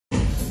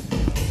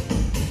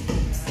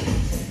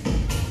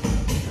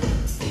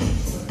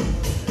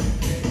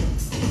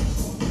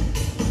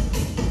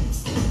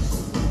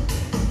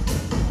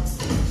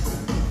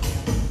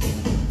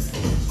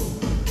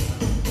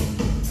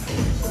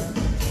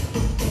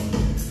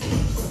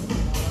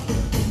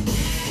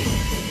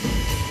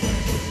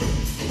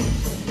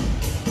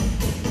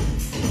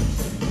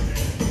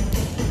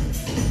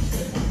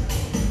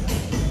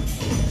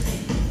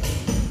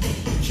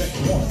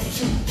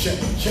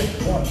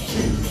1,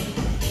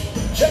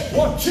 2. Check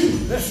 1,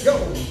 2. Let's go.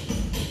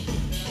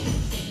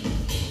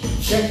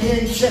 Check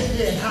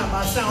in. How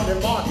my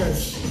sounding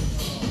markers?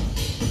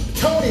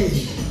 Tony,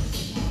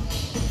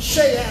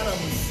 Shay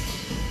Adams,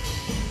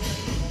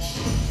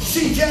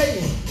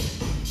 CJ,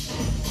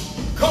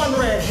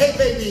 Conrad. Hey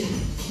baby,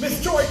 Miss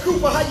Joy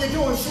Cooper. How you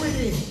doing,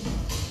 sweetie?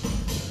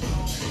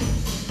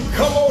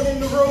 Come on in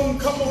the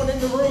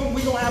room.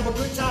 We gonna have a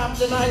good time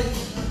tonight.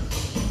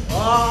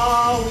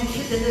 Oh, we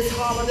kicking this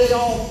holiday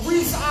off.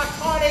 Reese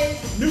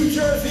Iconic, New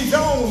Jersey's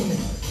own.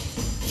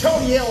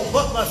 Tony L.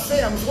 Butler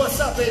Sims, what's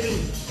up,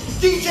 baby?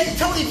 DJ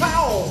Tony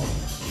Powell,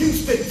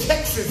 Houston,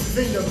 Texas is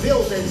in the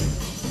building.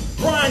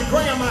 Brian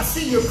Graham, I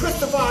see you.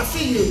 Christopher, I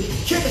see you.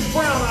 Kenneth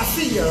Brown, I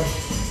see you.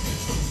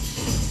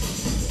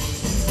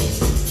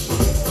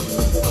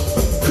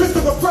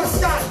 Christopher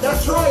Prescott,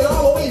 that's right,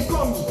 all the way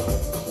from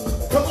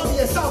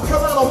Columbia, South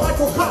Carolina.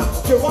 Michael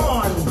Cox,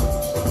 Javon,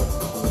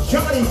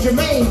 Johnny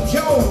Jermaine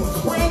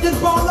Jones, Brandon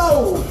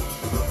Barlow,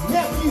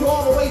 nephew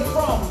all the way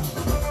from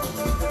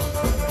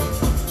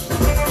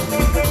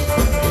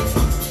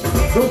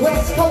the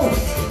West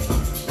Coast.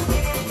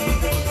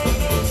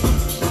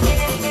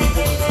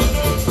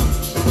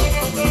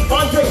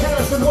 Andre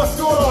Harrison, what's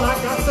going on? I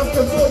got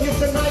something for you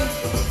tonight.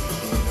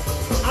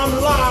 I'm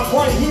live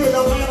right here in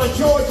Atlanta,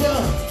 Georgia.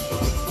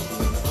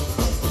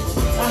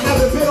 I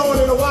haven't been on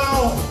in a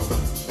while.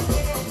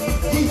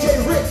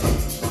 DJ Rick,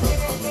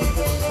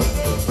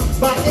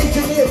 my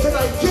engineer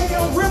tonight,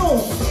 J.L.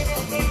 Reynolds,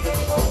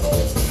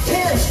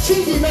 Terrence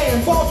Cheeky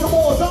Man,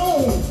 Baltimore's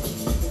own.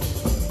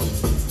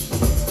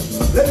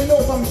 Let me know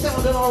if I'm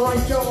sounding all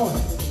right, y'all.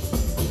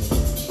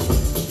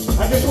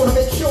 I just want to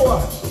make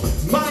sure.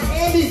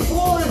 Miami,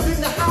 Florida's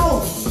in the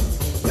house.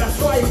 That's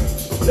right.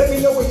 Let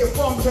me know where you're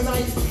from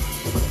tonight.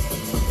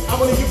 I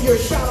want to give you a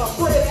shout out.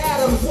 Fred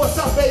Adams, what's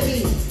up,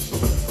 baby?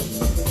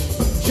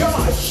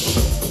 Josh.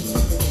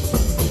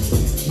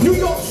 New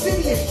York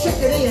City is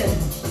checking in.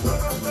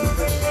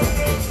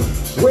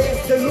 Where's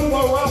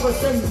Deluma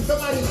Robinson?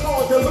 Somebody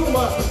call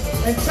Deluma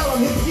and tell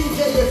him his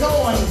DJ is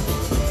on.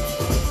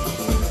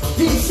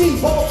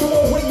 DC,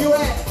 Baltimore, where you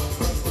at?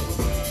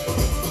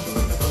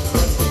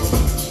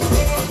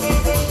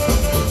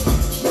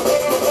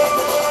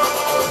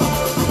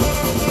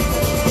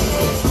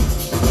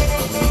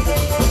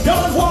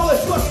 Don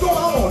Wallace, what's going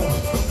on?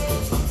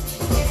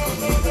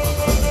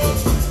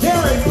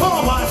 Darren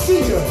Palmer, I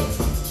see you.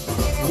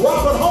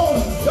 Robert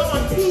Holmes,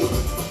 Don Pete.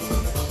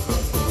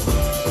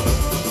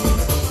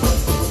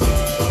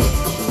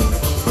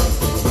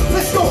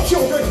 Let's go,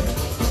 children.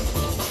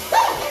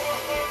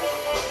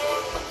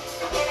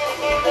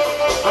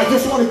 I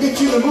just want to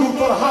get you in the mood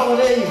for the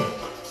holiday.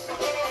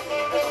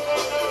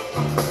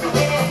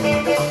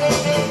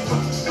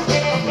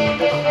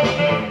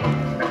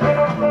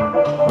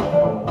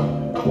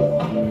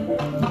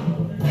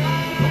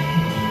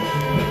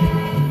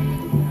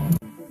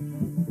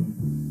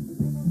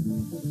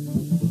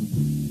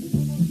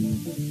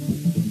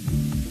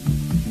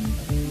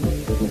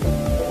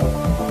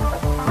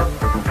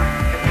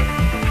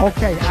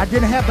 Okay, I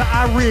didn't have the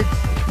iRig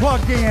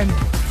plugged in.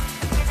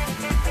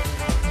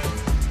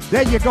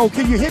 There you go.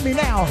 Can you hear me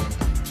now?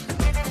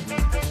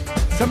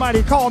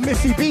 Somebody called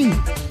Missy B.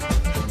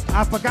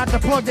 I forgot to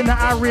plug in the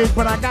iRig,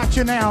 but I got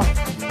you now.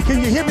 Can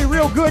you hear me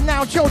real good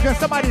now, children?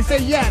 Somebody say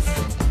yes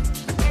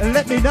and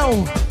let me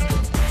know.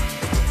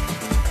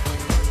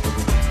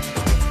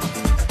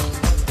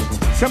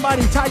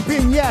 Somebody type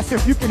in yes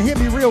if you can hear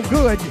me real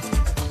good.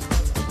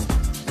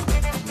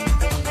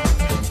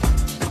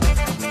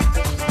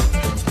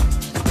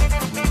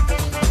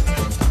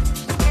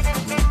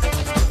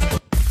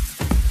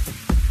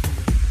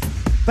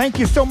 Thank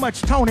you so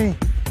much, Tony.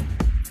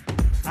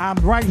 I'm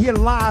right here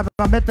live.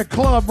 I'm at the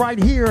club right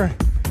here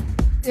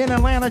in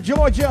Atlanta,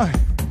 Georgia.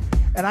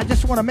 And I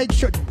just want to make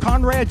sure,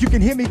 Conrad, you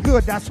can hear me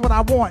good. That's what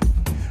I want.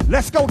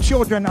 Let's go,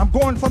 children. I'm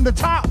going from the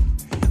top.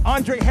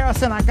 Andre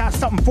Harrison, I got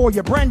something for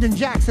you. Brandon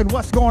Jackson,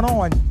 what's going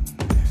on?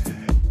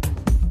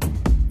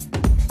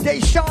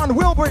 Deshaun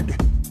Wilbert,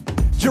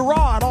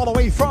 Gerard, all the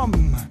way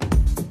from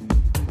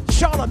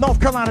Charlotte, North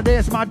Carolina.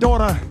 There's my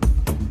daughter,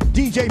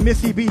 DJ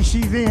Missy B.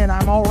 She's in.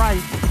 I'm all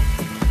right.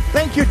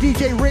 Thank you,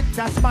 DJ Rick.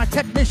 That's my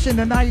technician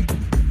tonight.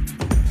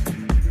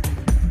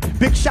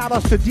 Big shout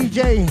outs to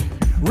DJ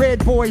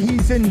Red Boy.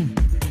 He's in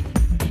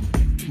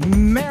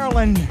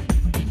Maryland.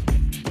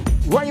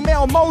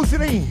 Raymel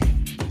Mosley,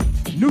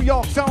 New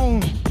York's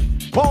own,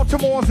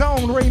 Baltimore's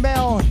own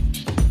Raymel.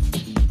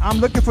 I'm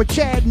looking for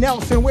Chad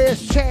Nelson.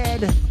 Where's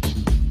Chad?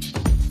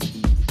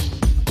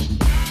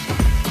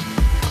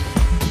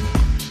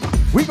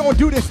 We're gonna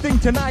do this thing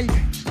tonight.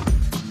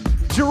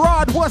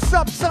 Gerard, what's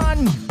up,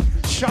 son?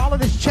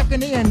 Charlotte is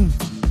checking in.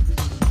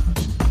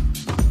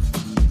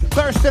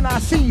 Thurston, I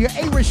see you.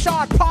 A.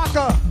 Rashad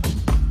Parker.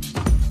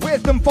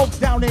 Where's them folks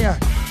down there?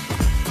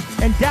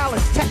 In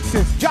Dallas,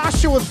 Texas.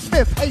 Joshua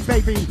Smith. Hey,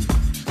 baby.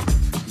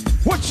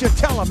 What you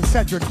tell him,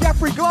 Sedrick?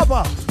 Jeffrey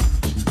Glover.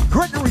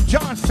 Gregory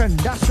Johnson.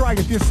 That's right.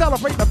 If you're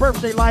celebrating a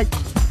birthday like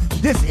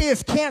this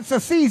is cancer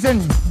season.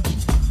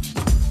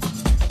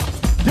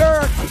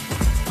 Dirk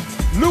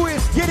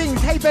Louis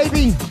Giddings, hey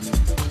baby.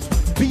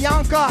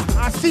 Bianca,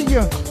 I see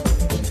you.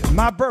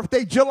 My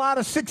birthday, July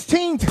the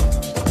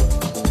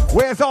 16th.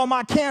 Where's all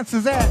my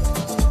cancers at?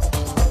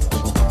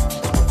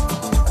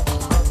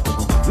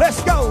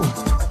 Let's go.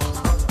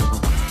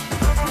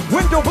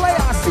 Wendell Blair,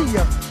 I see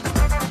you.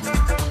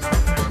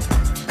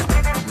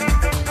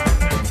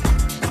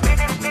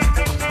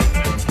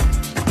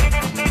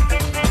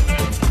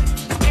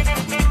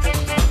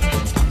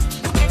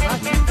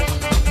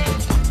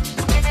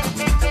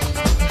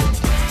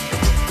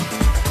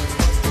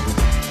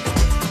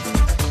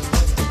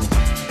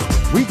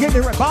 We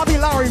getting it. Bobby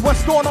Lowry,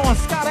 what's going on?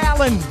 Scott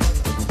Allen.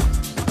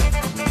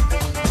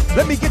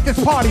 Let me get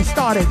this party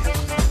started.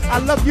 I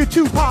love you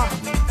too, Pa.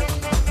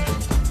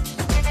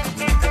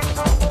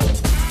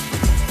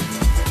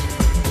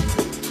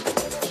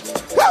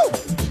 Woo!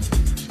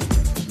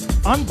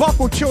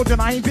 Unbuckle, children.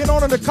 I ain't been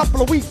on in a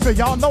couple of weeks, so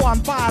y'all know I'm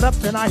fired up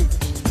tonight.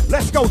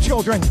 Let's go,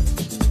 children.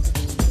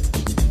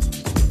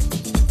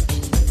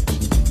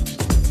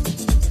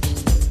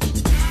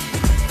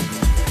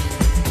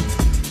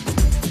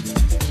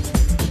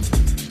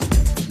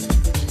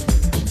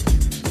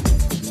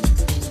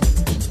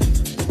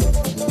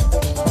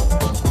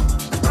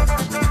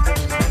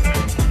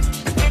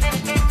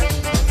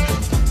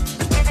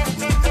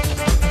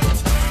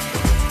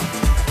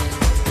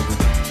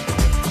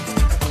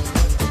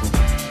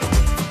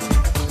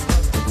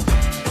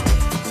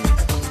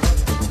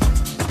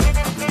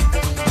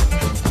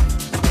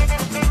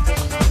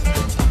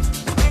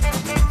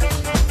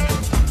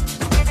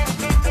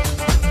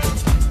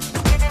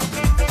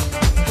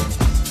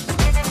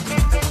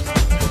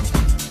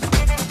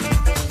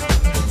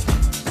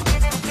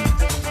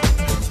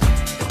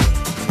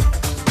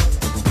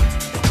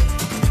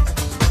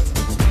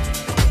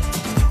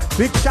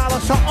 Big shout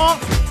out to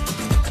Unc.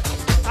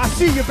 I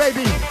see you,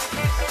 baby.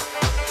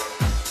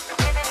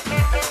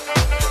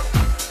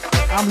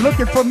 I'm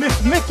looking for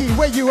Miss Mickey.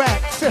 Where you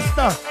at,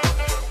 sister?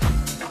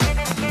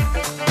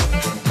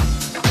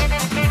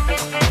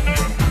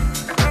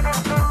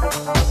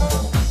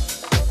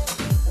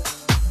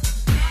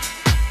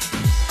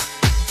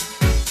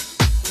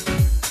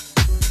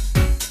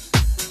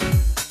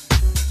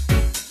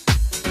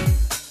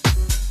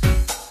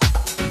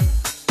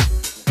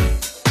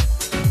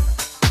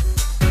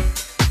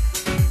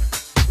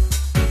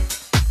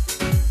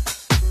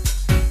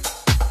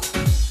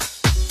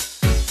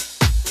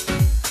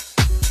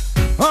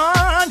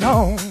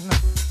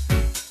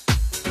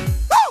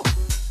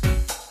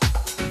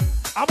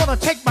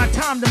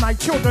 Tonight,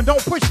 children,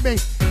 don't push me.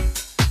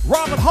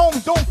 Robert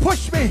Holmes, don't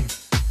push me.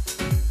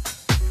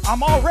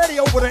 I'm already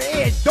over the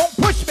edge. Don't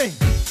push me.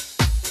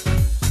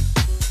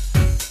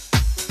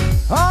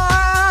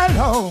 I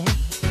know.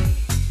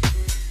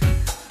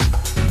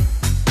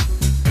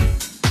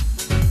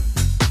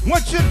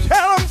 What you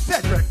tell him,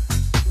 Sedrick?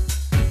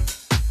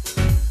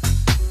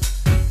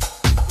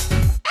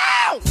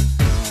 Ow!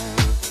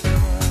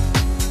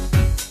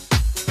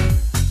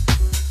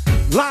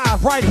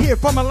 Live right here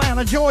from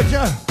Atlanta,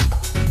 Georgia.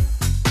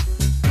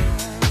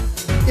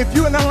 If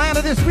you're in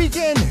Atlanta this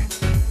weekend,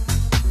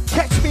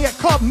 catch me at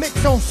Club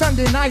Mix on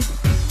Sunday night.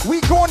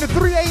 We going to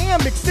 3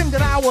 a.m.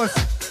 extended hours.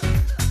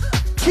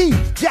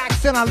 Keith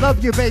Jackson, I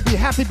love you, baby.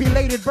 Happy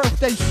belated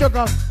birthday,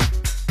 sugar.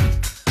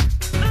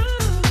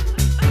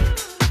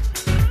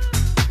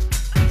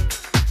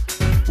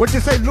 What'd you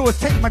say, Lewis?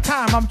 Take my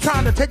time. I'm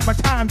trying to take my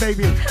time,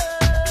 baby.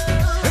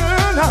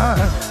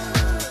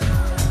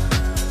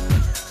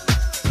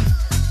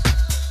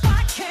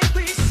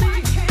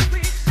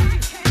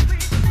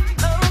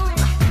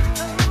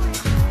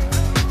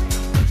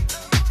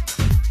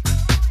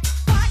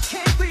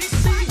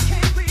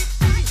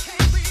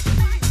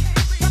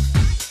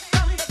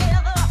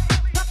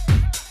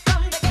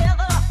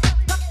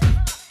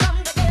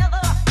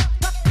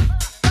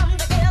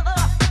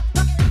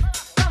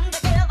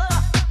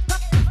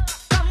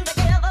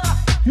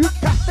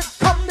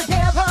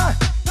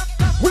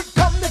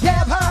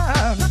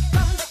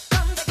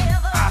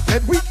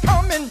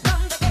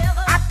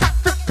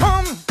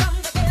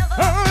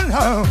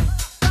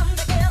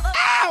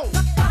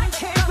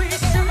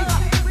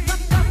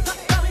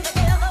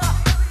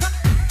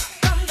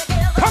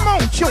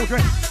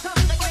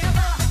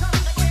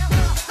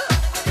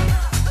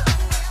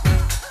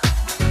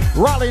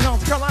 Raleigh,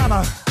 North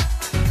Carolina.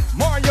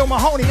 Mario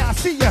Mahoney, I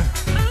see ya.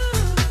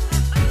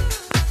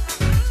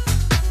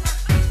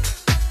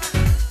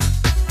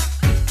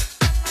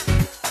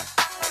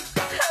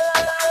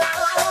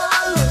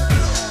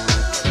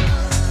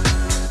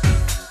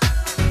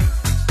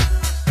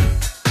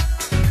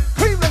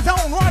 Cleveland's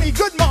own Ronnie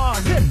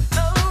Goodmars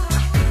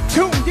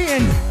tuned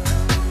in.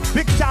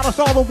 Big shout out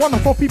to all the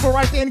wonderful people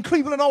right there in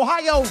Cleveland,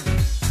 Ohio.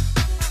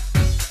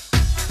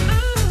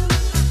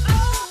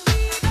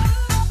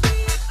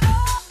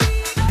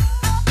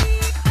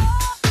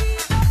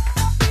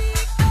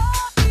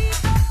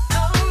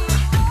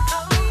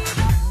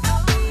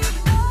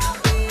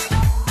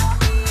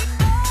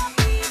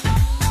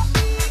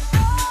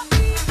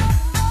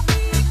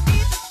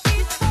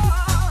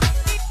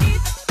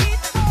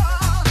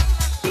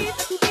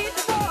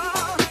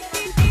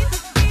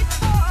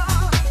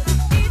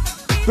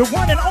 The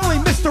one and only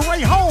Mr.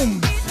 Ray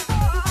Holmes.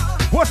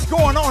 What's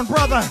going on,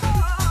 brother?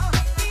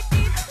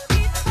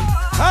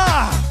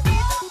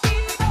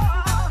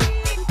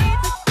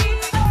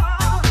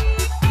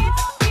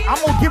 I'm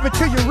gonna give it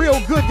to you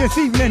real good this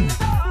evening.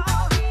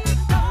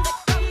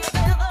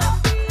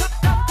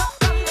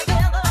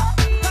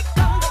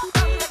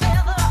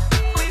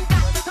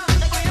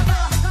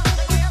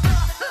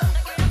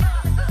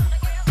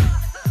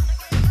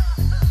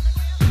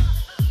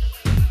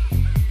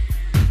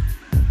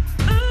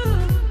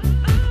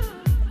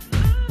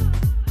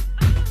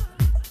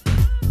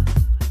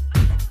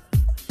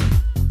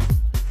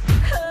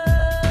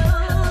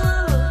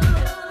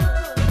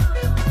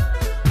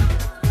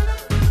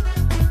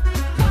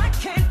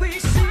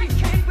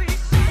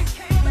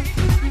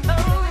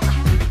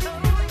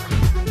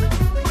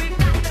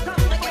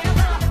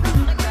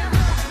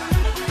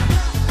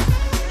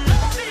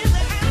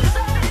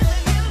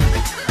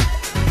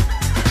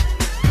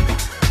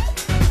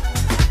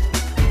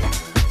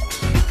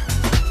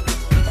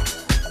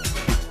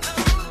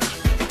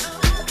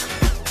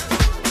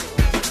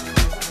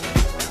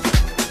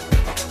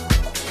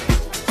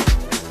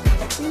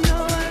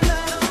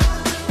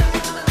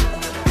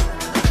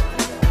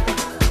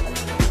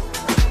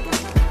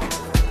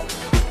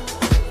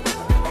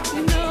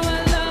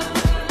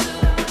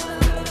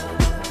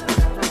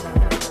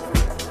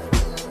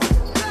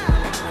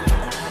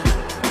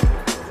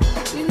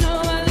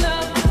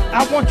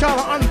 I want y'all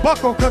to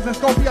unbuckle because there's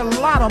going to be a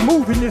lot of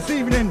moving this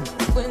evening.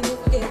 When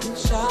you're getting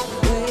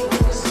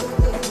shockwaves,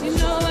 you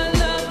know I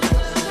love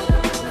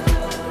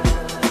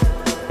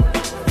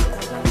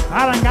you.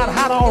 I done got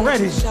hot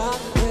already.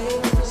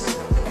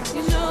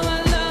 You know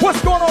I love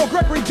What's going on,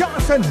 Gregory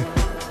Johnson?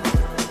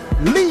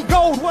 Lee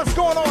Gold, what's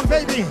going on,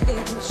 baby?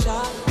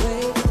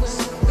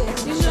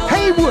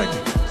 Haywood.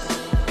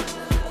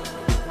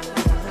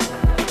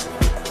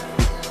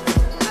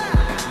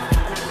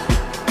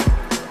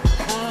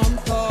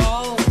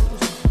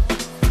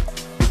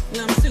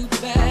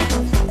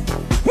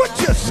 What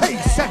you say,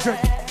 Sedrick?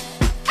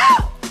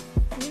 Ow!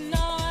 You know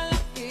I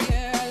love you,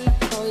 yeah.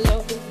 I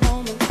love the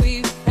moment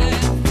we've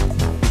had.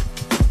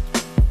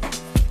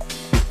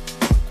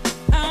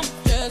 I'm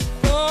just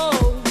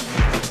cold.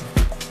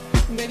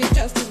 Baby,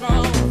 just as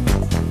wrong.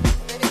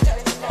 Baby,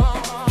 just as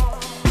wrong.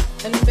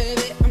 And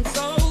baby, I'm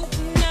so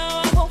now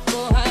I hope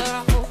for her.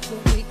 I hope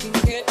that we can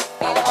get it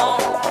on.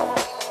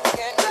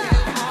 Get it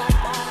on.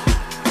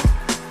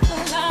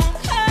 Well, I'm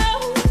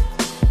cold.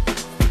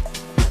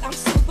 I'm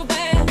super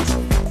bad.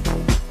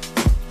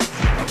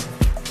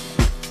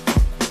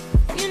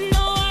 You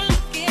know I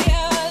look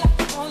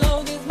at all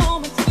of these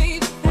moments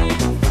we've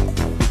had.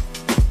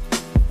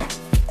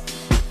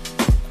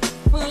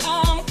 Well,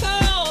 I'm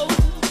cold.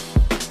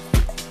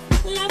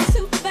 I'm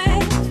super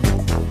bad.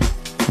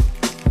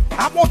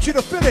 I want you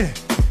to feel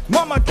it.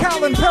 Mama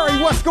Calvin Perry,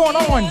 what's going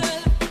on?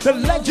 The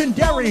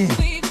legendary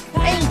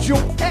Angel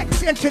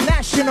X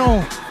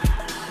International.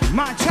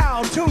 My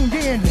child tuned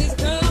in.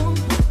 Cynical,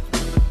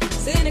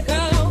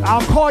 cynical.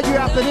 I'll call you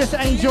after this,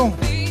 Angel.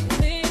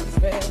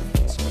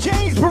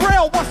 James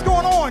Burrell, what's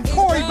going on?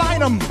 Corey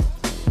Bynum.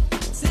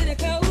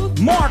 Cynical.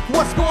 Mark,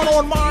 what's going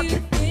on, Mark?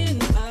 In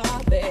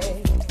my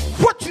bed.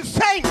 What you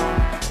say?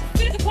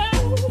 Cynical.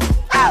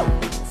 Ow!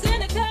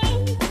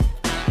 Cynical.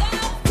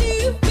 Love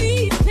to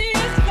be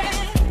this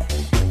bad.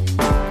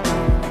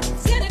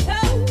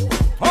 Cynical.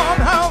 On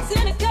home.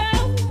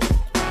 Cynical.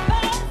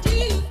 Love to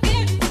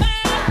get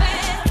my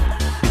bed.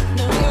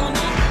 No, you're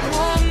not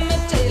one to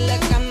tell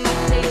like I'm not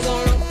days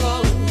on a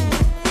cold.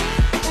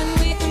 And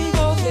we can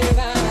both live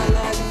out our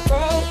lives and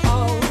grow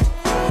old.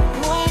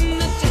 One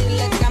to tell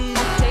like I'm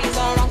not days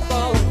on a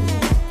cold.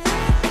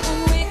 And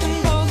we can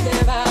both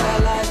live out our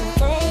lives and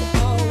grow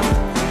old.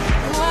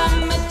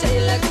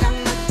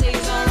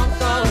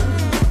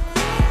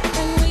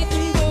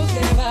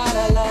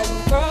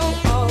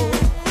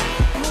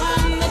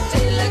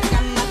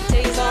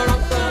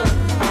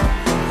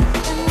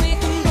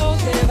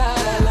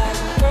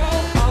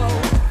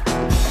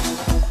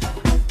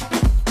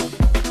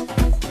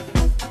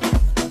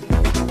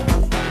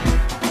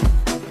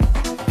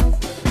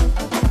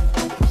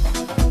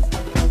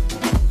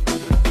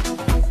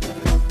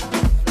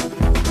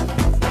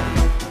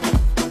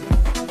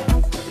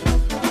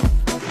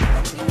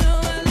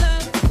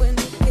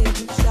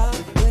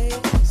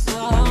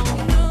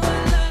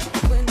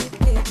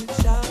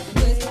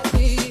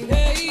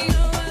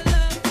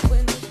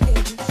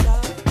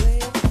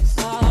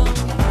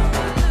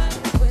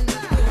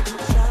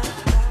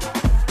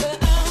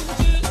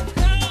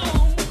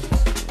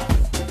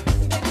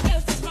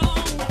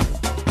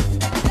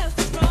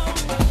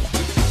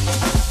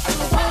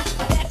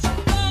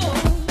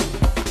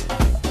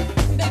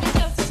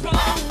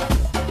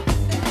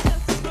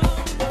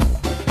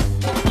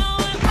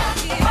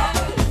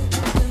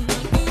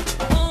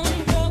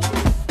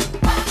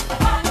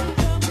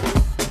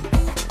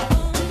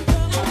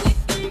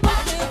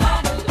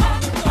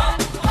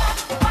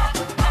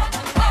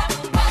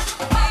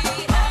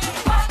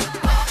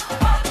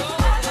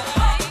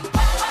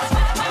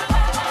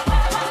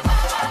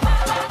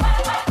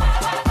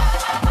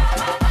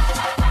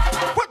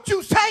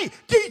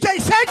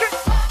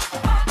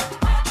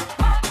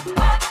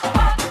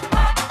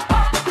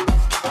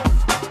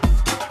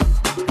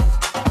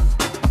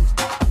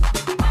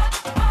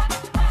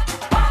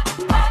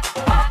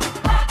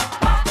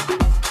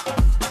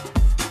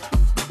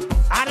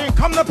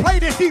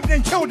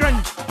 evening, children.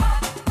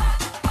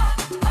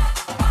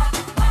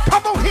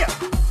 Come on here.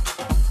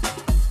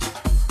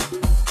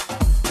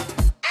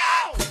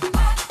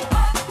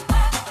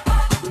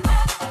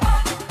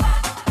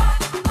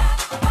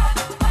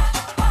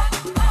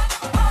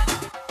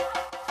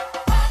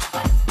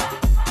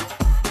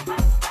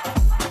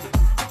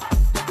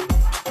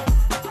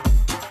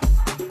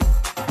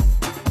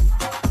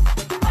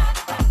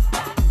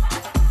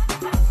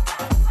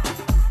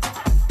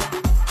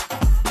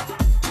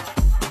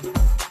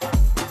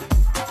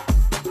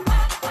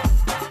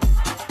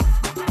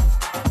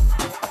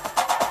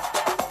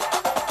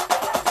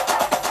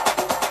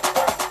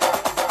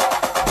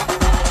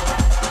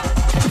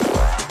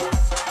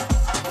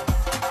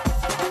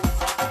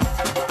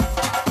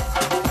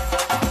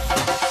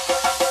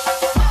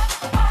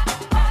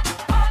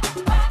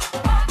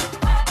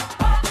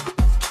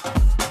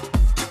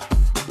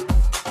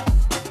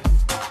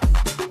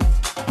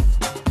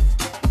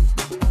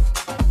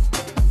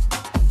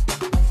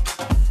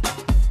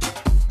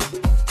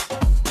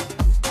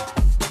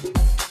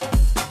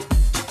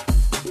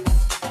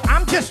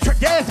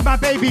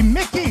 Baby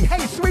Mickey,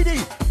 hey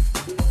sweetie,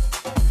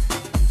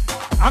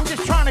 I'm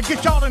just trying to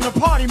get y'all in the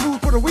party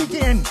mood for the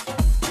weekend.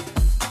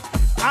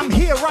 I'm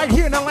here, right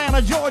here in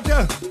Atlanta,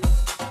 Georgia,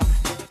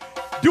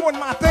 doing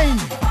my thing.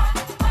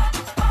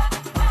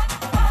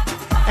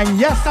 And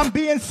yes, I'm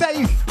being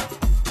safe.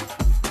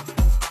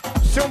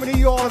 So many of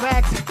y'all have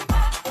asked,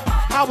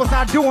 how was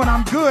I doing?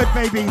 I'm good,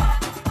 baby.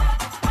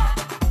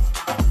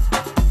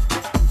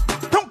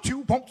 Don't you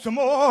want some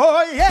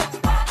more? Yeah.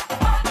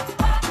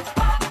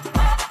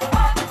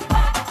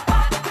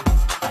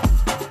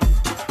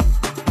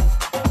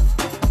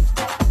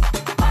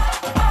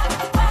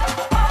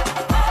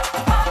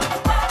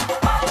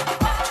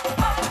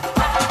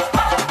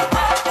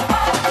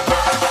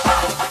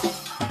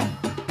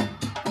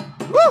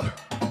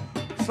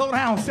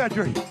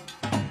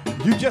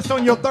 Sedrick, you just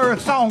on your third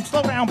song.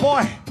 Slow down,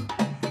 boy.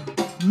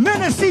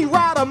 Menacee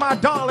Rider, my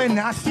darling,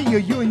 I see you,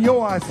 you and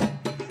yours.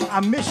 I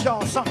miss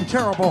y'all something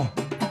terrible.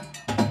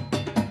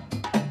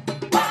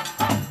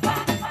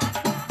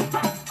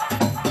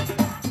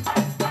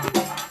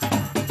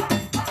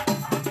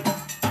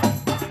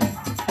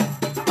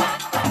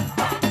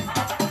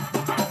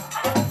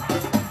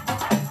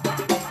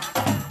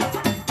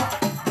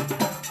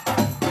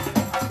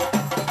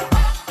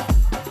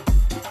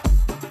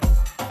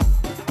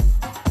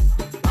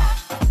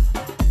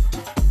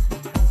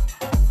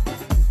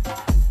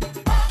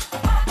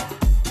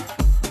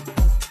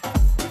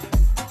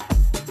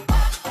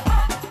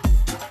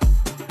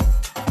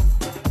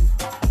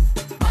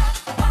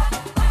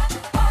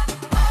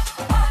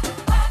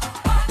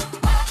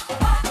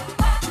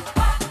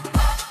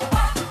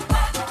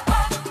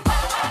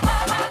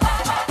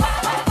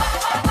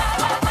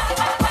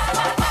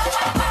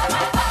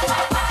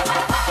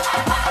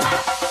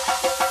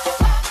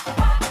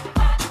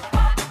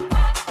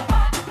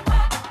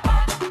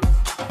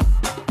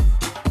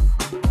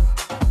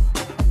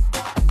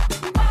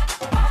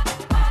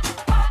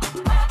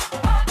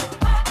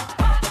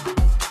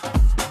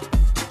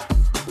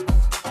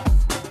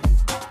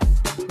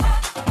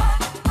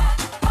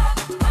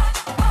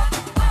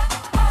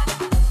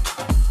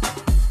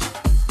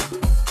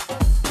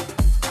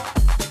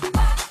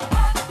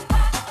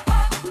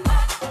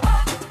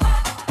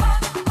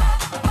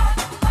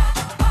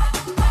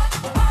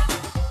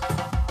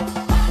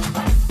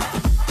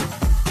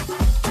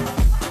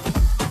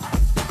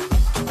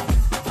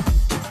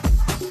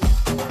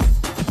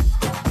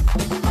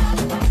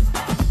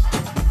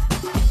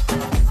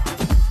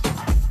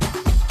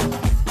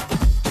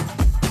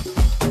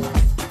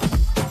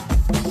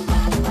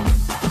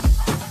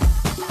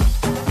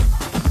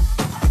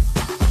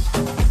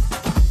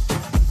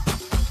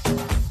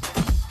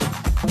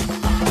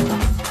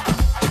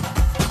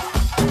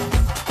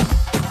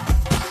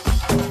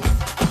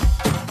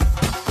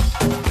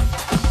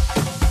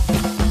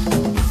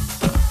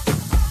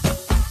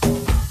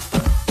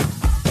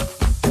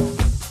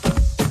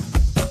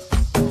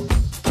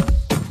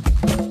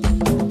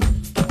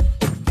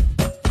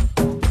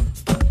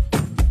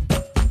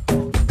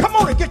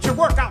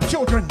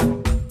 Children.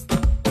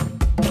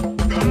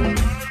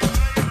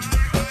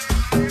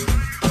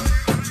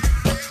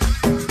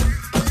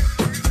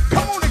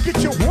 Come on and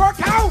get your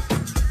workout.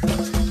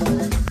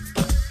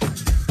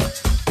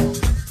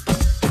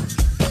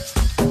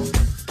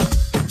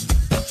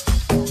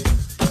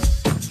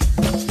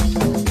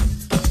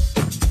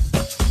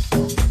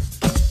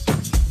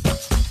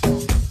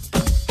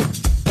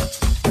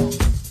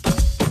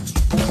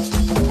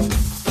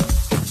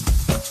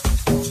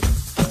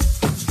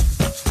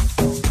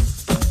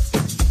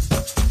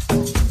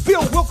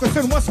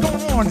 What's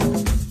going on?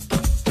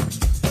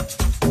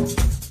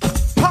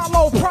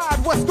 Paulo Pride,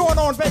 what's going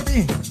on,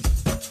 baby?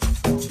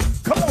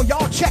 Come on,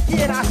 y'all, check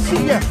in. I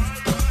see ya.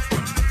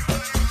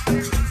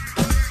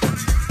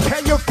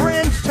 Tell your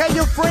friends, tell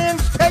your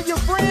friends, tell your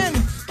friends.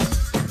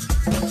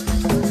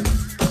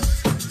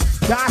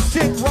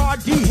 Dissect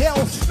Rod D.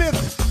 Hell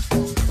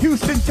Smith,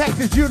 Houston,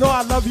 Texas. You know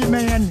I love you,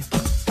 man.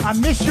 I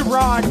miss you,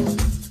 Rod.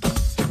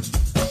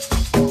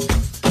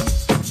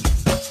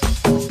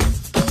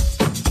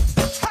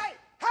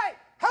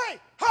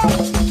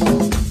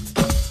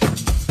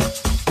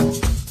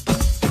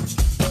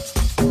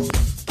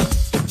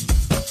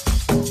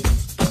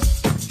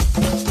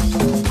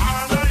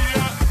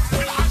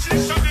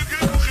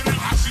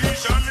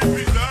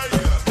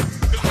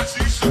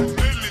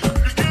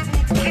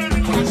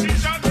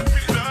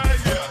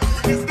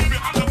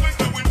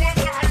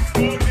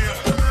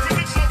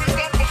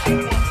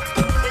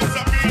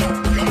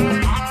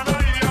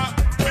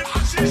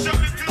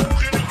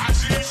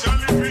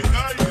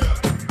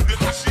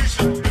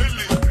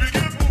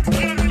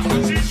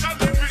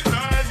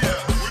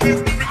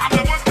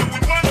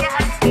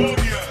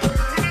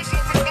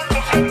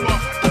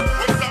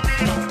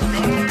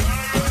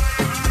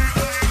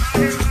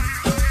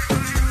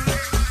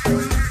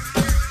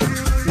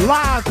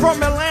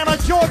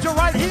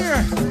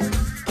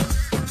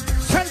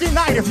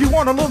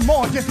 want a little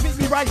more, just meet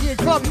me right here in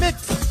Club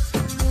Mix.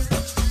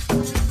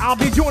 I'll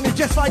be doing it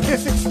just like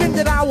this,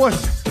 extended hours.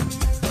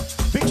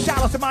 Big shout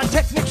out to my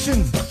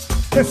technician.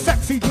 The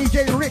sexy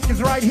DJ Rick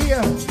is right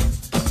here.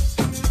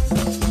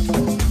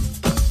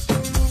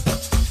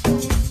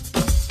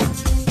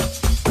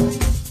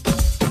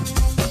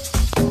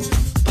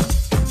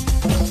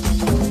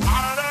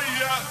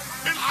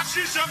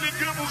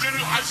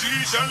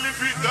 الحشيشة اللي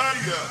في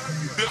ايديا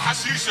دي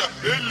الحشيشة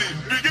اللي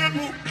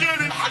بيجيبوا غير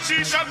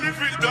الحشيشة اللي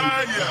في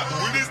ايديا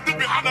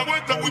ونستبي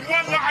حلاوتها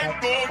ونولع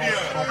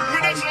الدنيا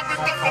ونشرب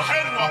الطفة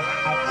حلوة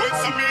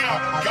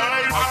ونسميها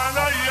جاي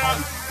عليا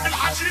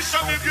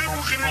الحشيشة اللي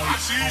بيجيبوا غير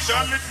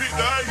الحشيشة اللي في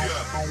ايديا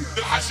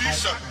دي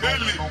الحشيشة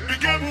اللي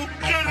بيجيبوا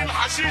غير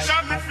الحشيشة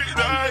اللي في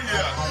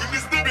ايديا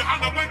ونستبي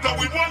حلاوتها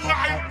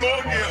ونولع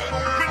الدنيا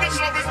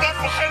ونشرب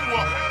الطفة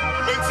حلوة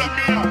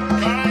ونسميها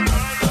جاي.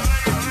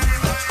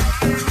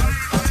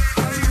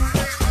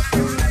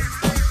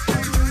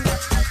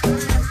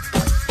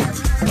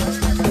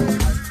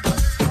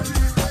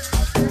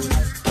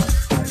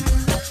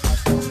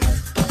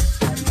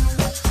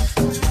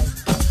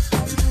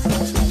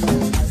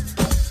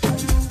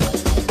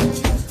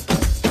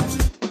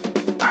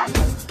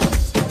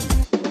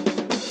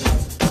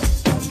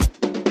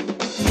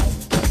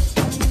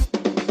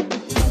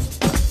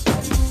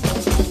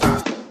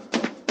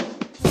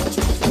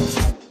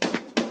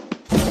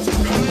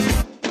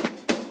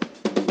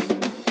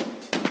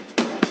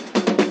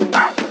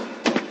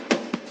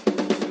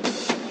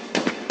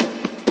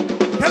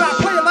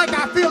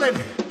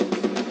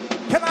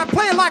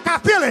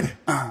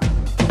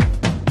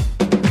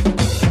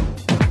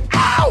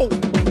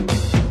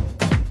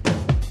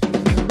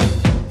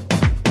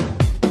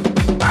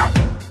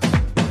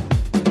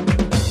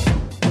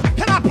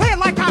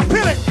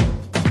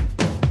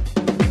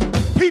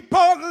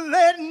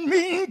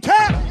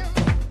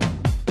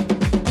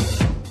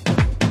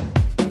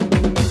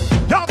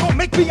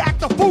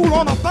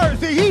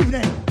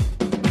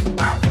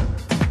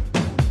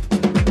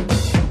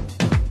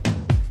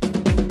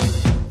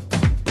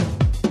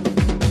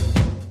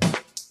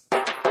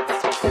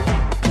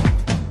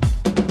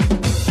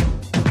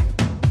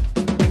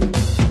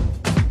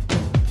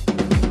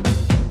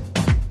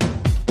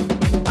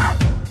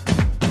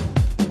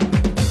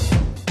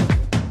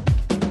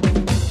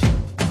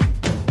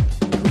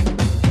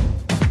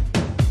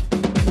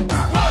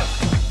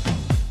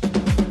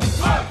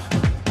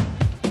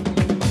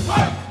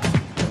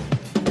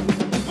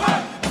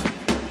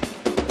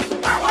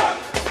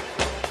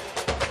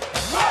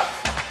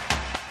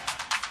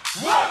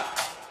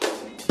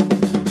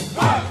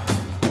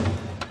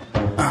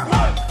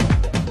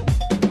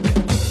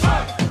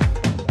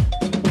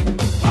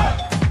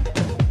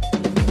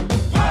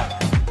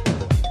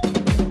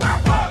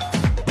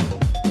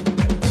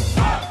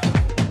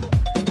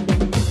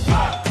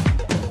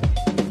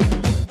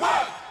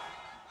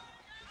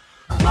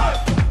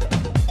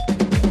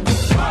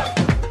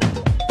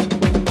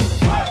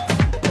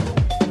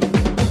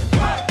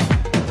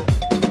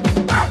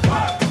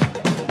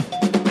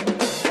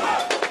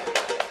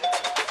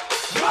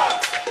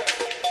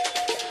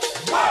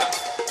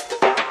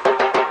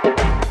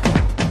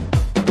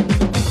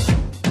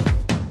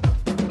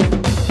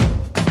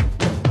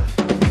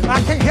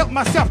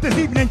 This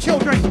evening,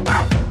 children.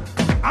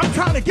 I'm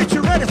trying to get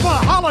you ready for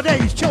the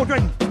holidays,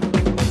 children.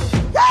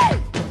 Yay!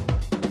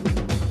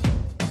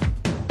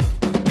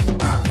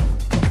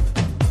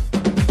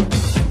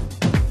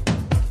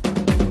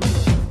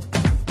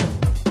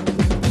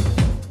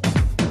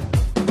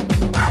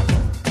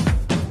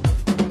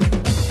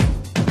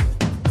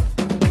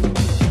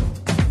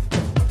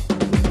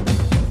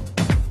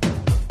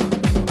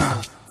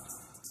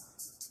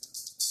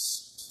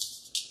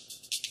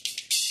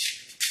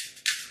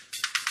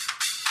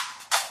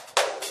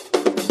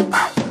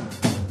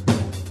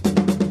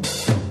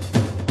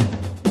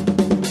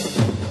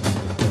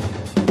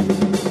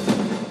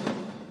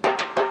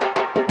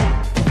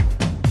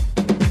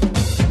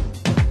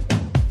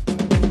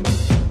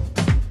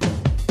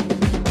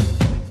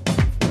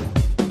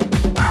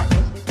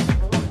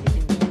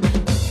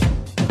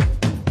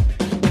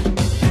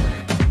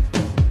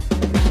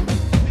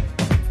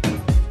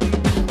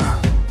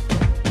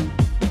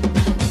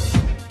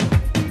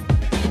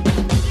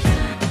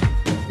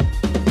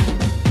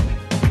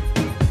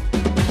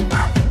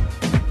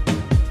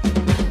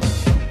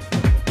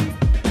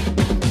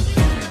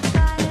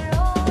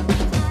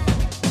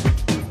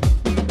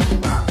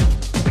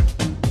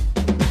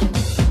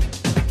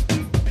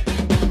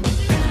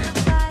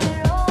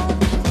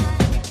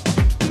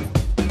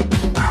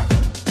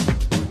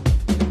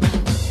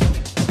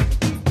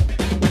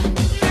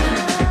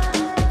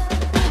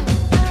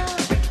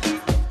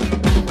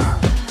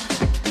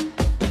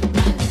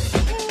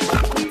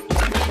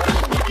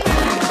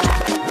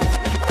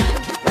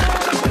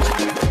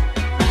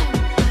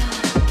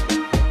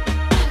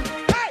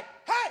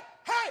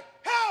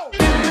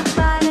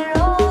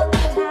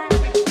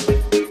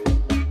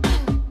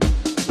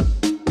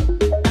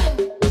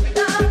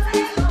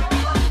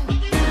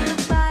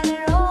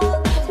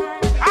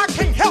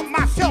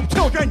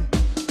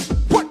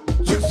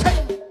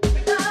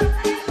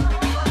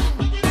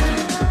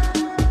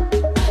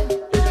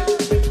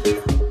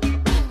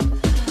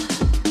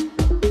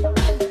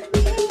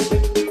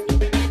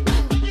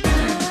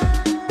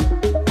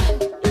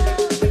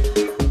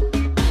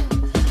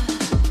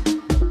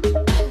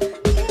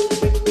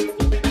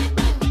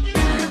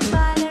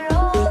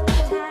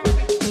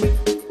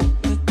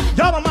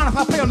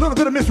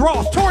 to the Miss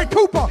Ross. Tori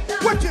Cooper,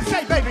 what you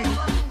say, baby?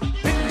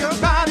 Think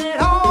about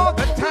it all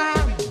the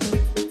time.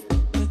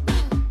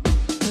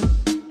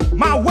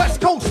 My West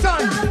Coast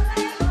son,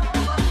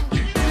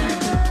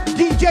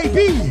 DJ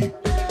B.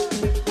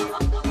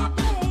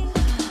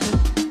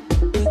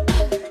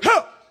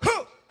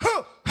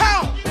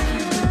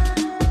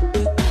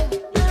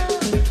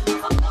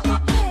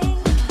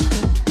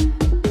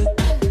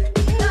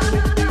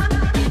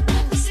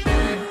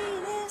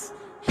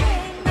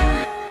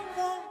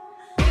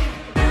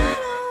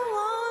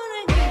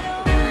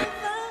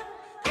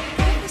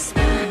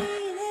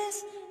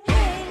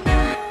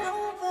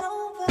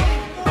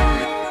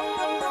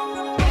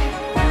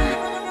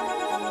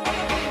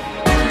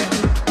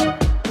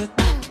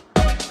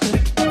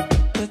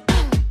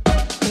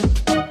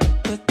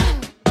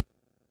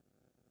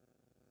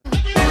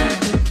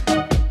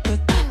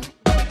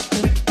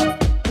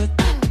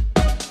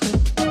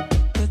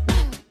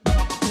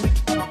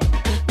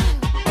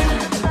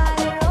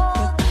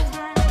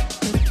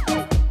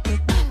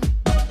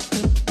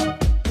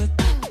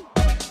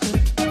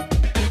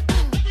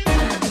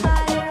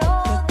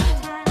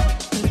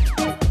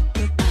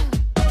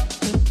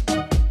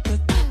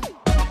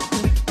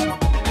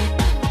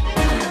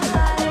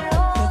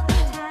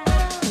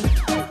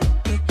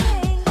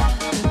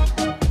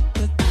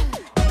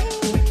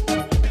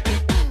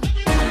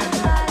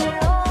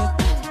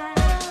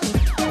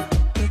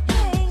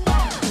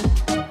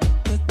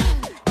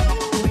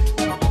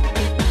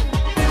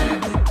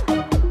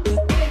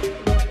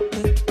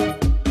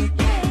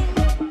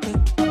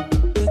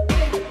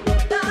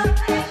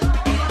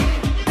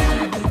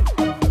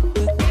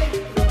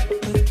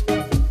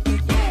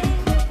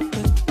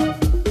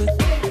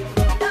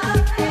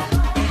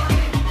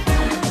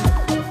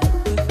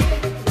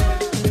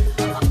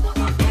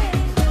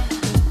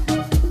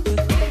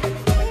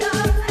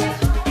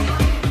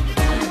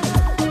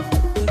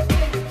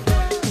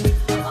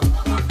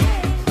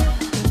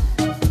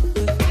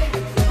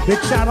 Big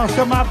shout out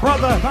to my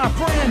brother, my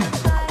friend,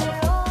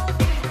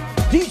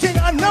 DJ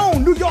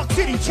Unknown, New York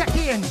City, check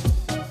in.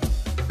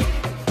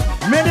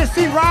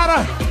 Ministry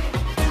Rider.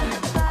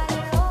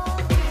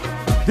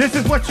 This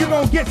is what you're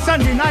gonna get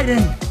Sunday night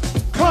in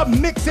Club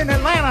Mix in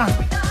Atlanta.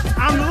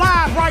 I'm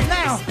live right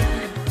now.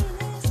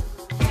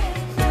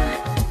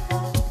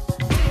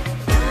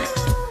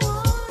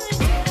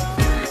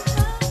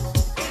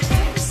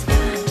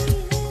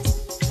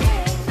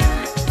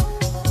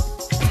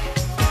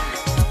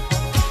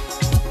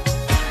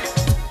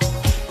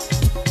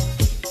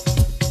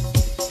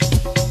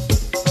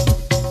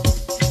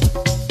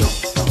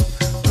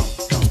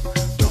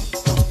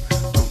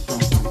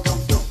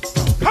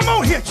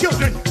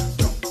 Children,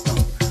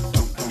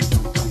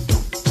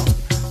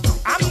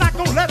 I'm not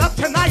gonna let up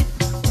tonight.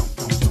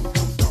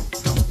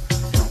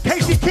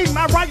 Casey King,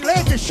 my right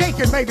leg is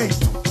shaking, baby.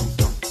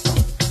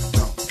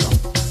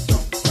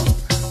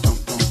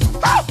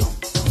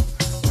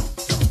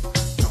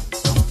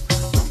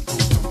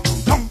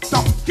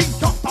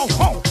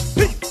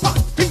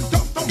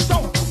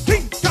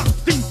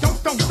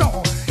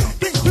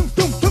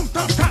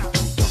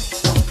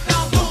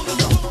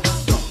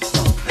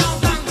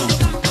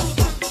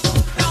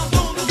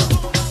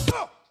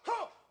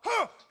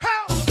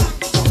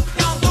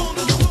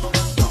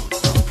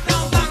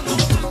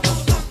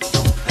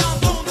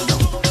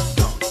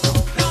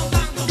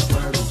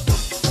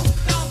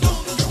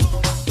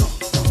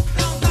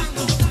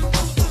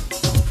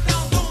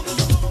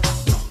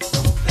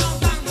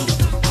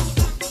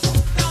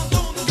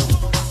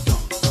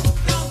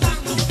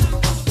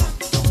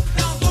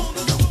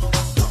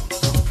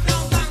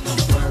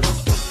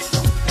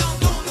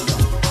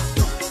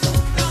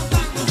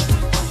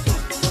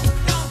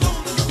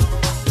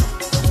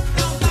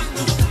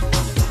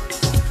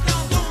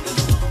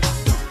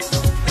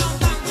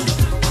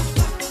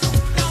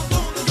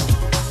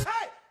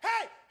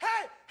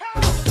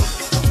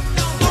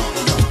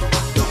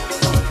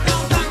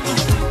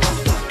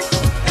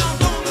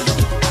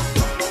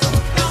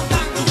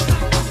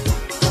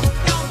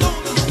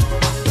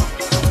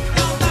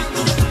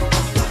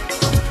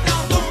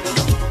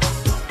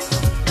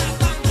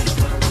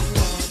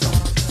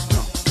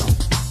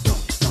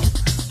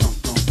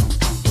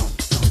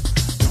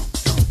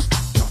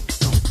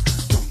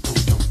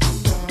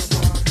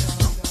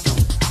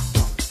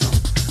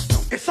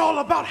 all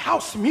about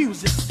house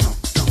music.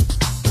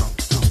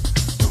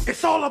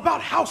 It's all about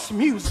house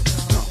music.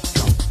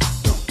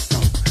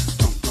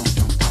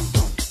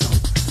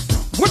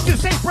 What you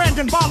say,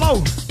 Brandon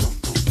Barlow?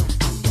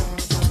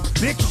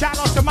 Big shout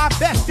out to my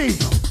bestie,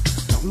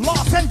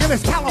 Los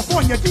Angeles,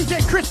 California,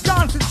 DJ Chris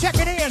Johnson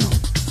checking in.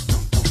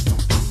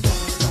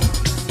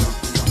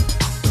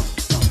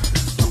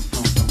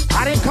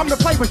 I didn't come to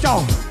play with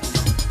y'all.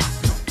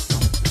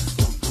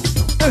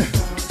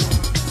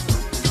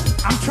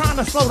 I'm trying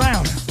to slow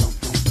down.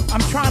 I'm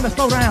trying to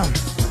slow down.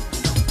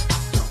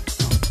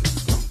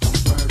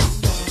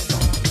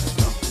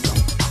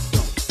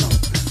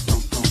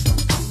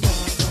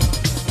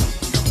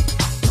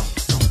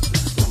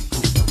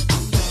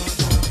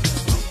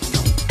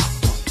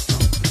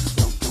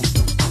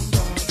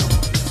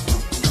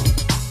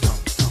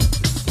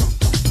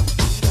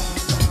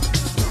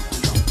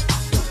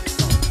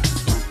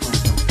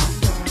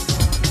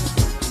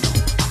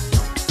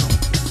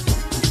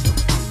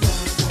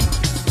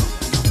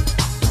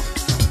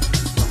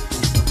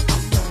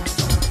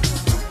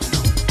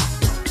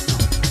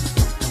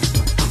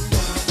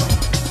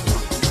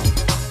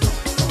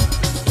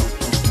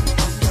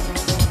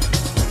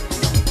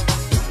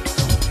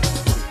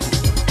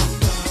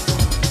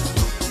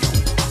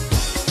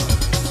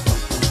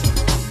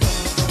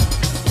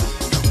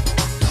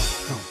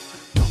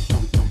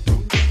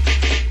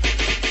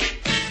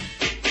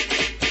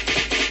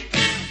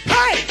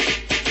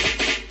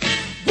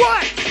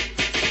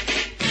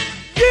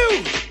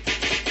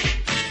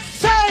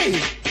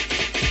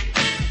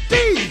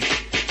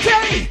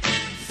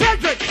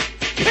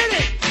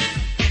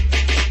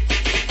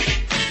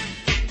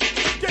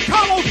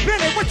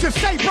 What you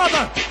say,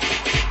 brother?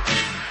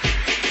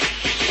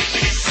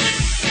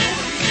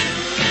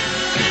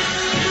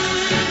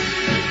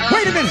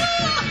 Wait a minute.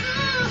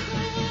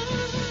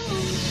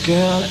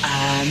 Girl,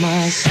 I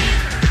must.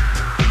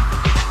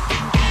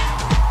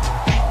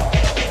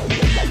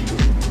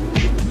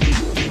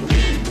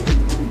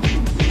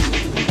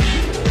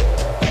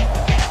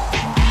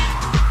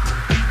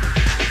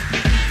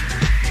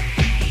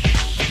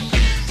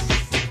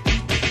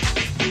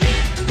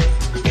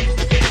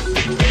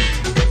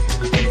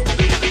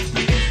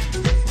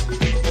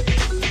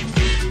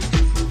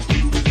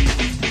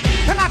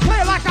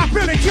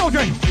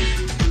 Children,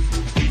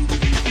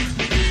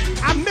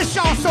 I miss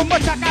y'all so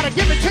much, I gotta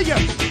give it to you.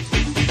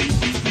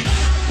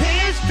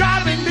 It's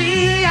driving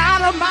me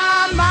out of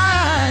my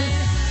mind.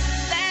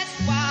 That's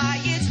why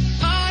it's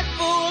hard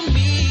for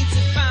me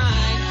to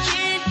find.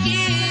 Can't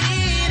get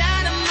it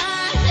out of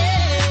my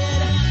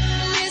head.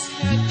 Miss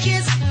her,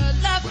 kiss her,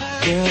 love her.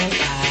 Girl,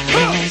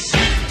 I must.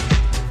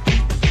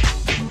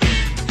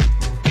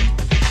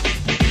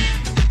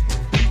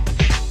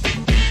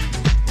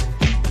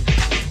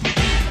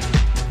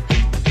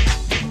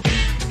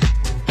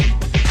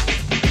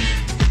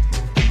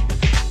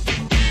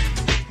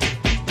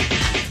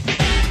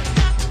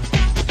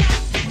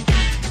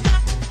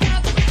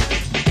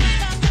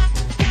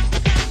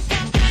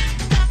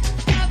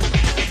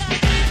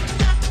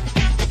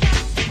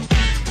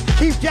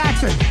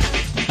 Jackson,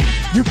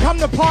 you come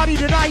to party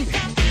tonight,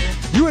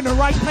 you in the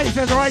right place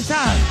at the right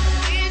time.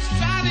 It's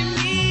driving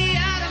me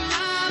out of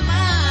my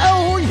mind.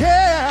 Oh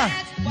yeah.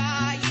 That's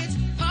why it's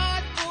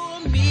hard for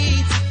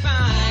me to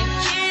find.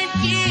 Can't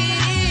get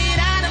it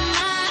out of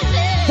my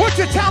head. What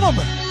you tell them?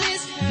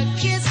 Miss her,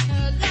 kiss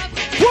her, love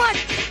her. What?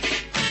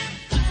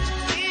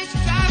 It's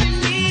driving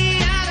me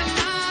out of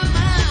my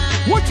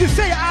mind. What you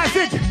say,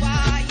 Isaac? That's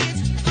why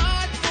it's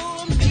hard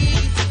for me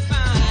to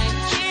find.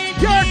 Can't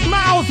Dirk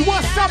Miles,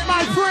 what's up,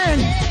 my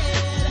friend?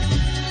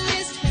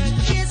 miss her,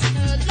 kiss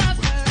her, love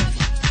her.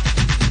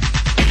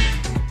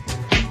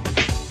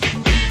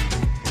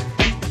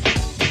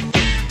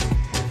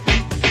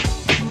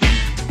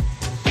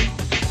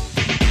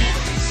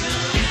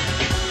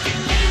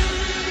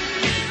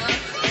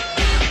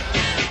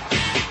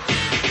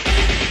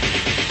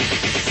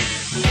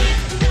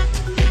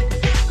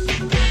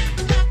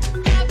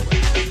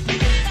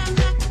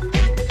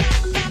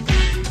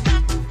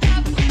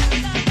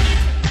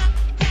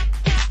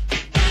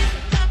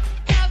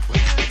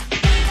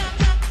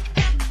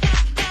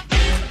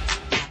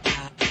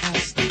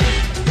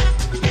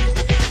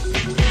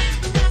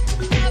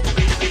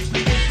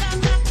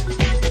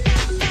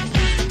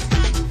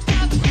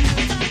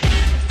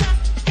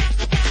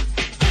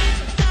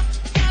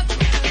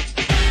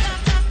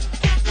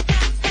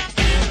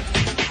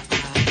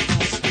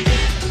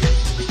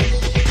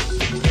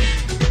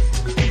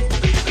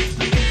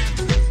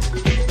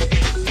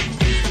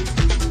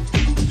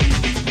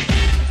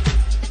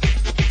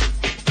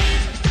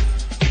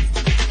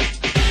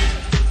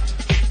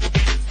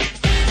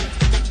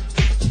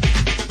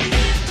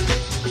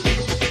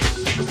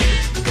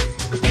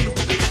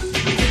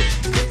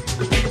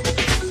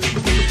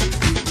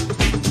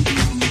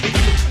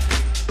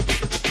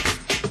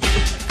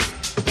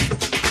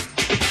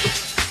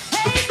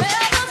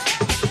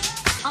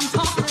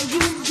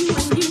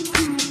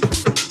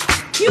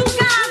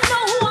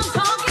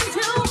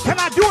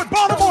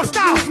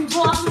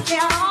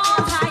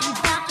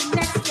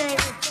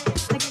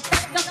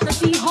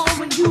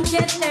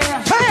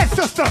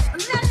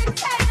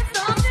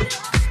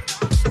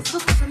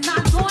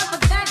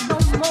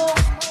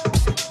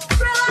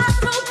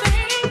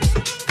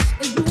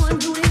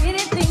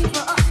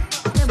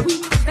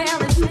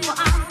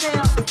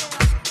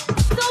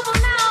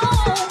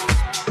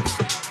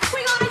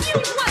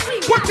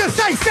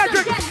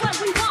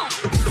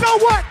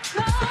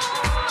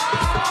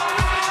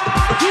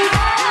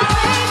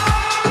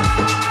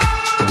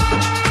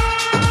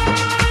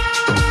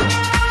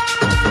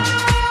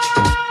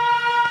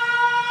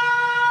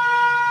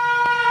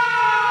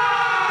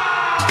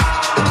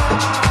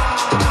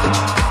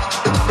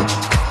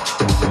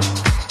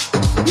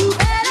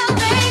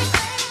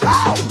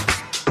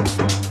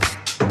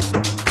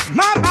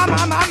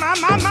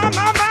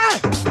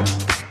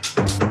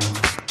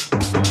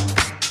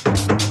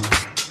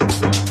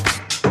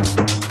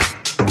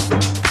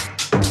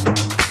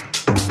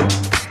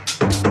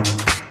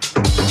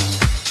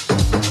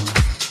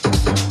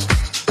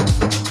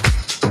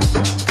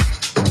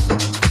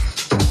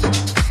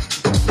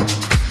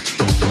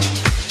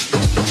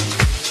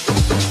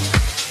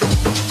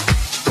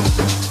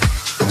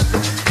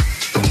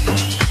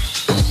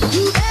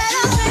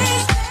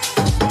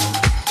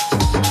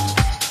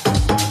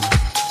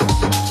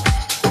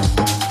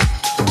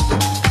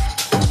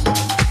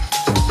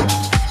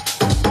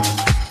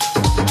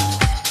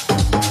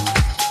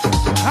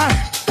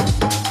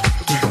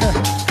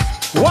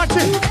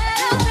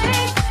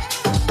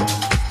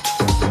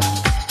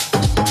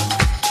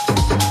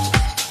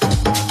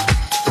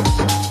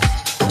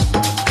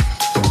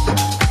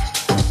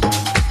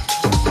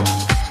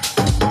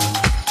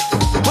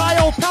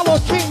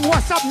 King,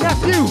 what's up,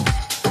 nephew?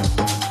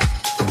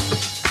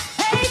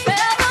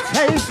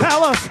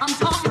 I'm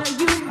talking to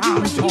you.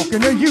 I'm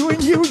talking to you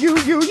and you. You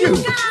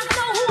guys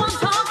know who I'm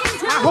talking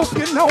to. I hope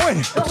you know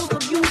it. Those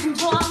of you who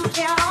go out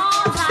there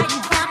all night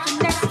and back the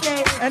next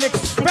day. And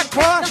expect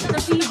for us.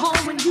 Just to be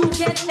home when you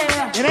get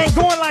there. It ain't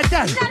going like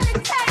that. Let me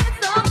tell you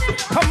something.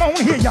 Come on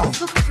here, y'all.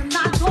 Sisters are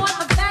not going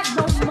for that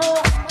no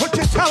more. What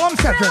you tell them,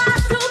 Sedrick?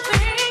 Realize two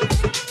things.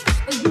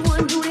 That you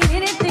weren't doing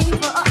anything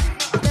for us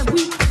that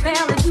we could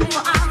barely do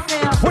for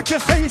ourselves. What you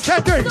say,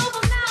 Sedrick?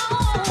 So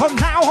From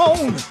now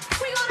on,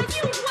 we're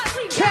gonna use what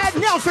we Chad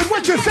Nelson,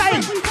 what you say?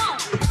 what we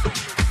want.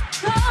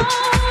 So,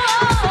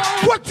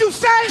 What you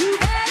say? you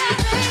better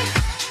think,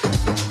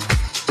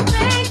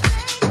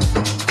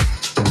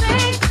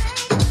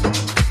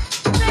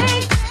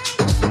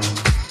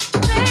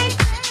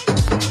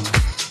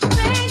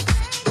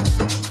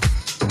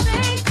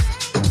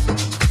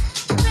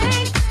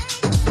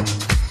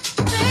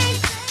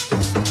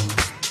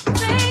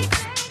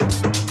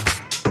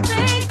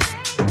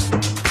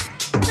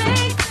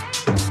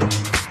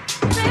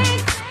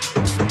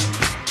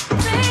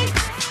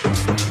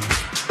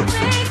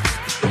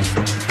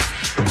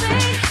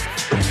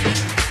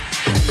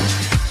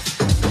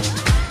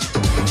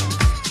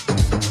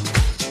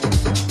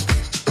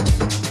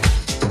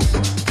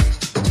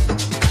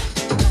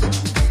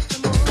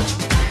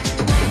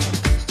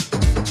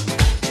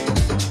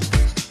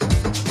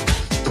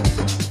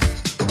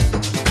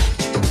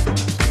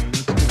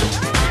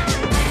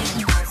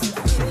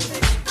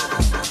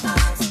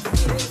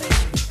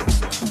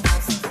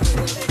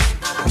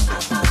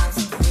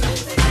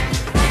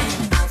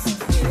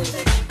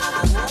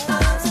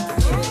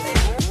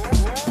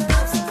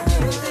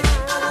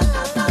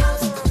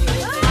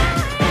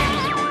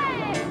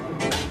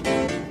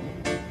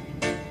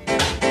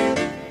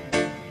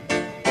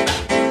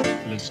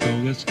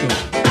 Let's go.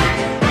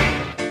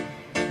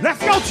 Let's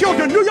go,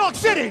 children. New York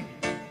City,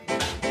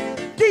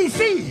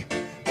 D.C.,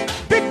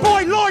 Big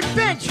Boy Lloyd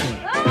Finch.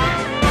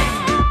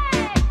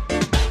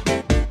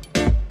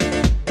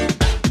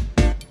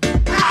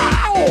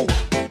 Ow!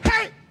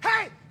 Hey,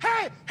 hey,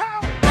 hey,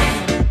 how?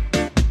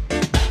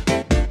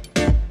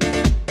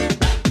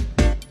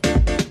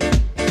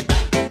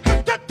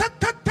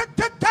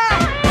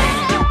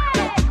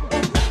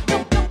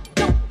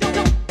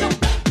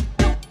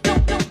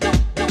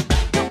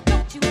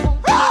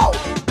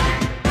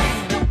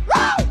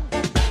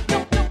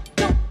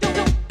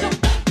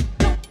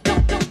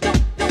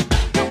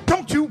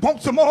 Don't you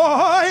want some more?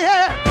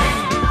 Yeah.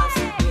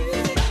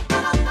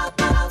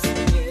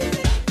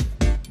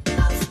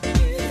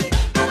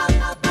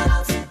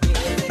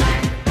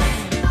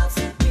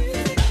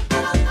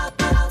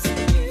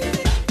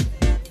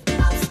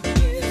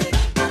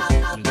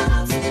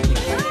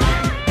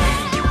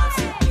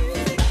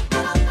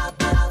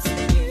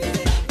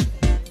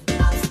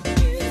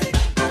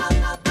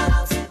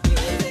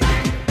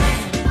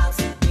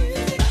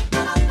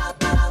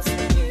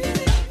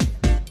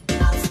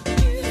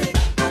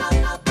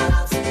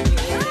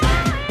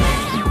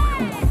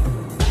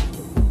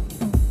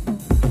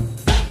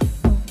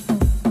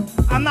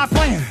 I'm not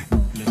playing.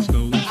 Let's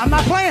go. I'm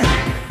not playing.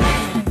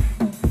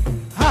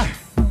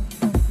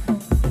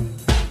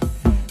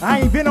 I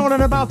ain't been on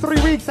in about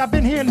 3 weeks. I've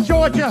been here in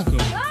Georgia.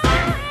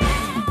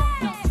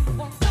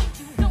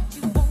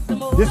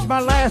 This is my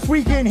last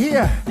weekend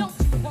here.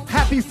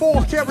 Happy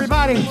 4th to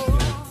everybody.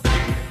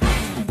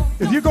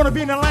 If you're going to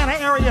be in the Atlanta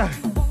area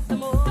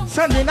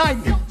Sunday night,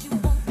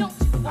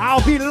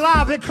 I'll be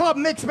live at Club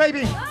Mix,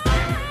 baby.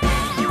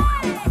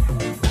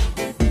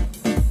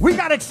 We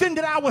got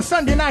extended hours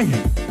Sunday night.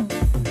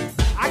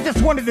 I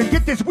just wanted to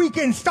get this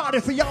weekend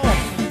started for y'all.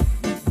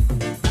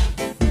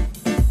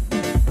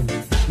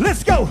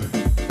 Let's go.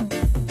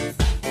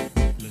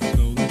 Let's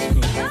go.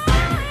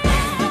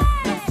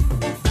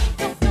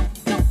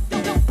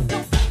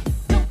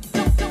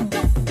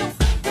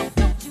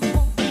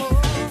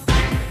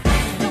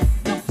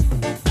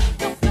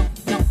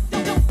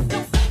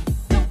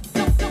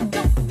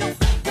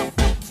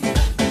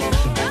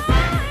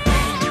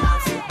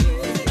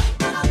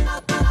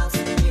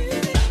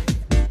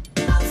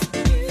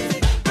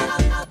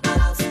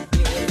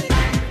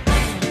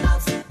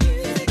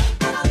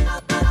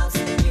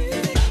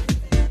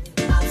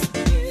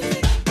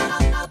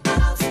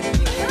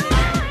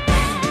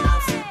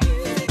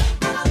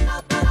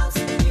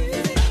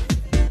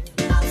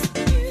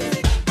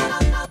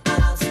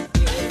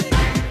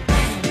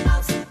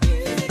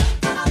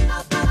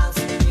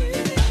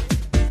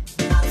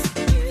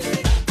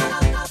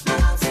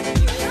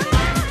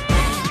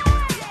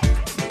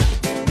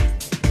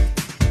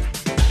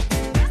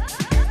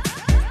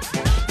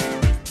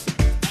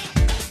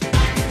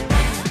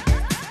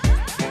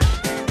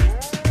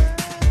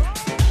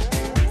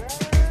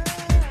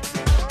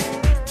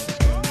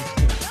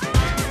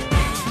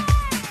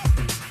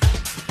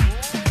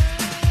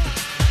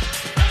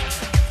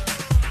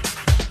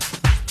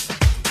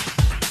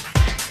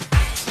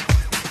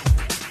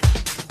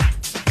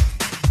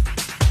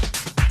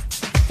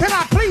 Can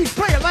I please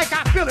play it like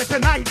I feel it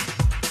tonight?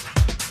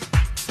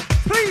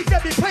 Please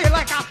let me play it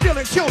like I feel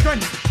it, children.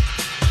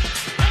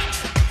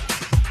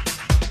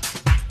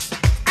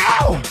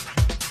 Ow!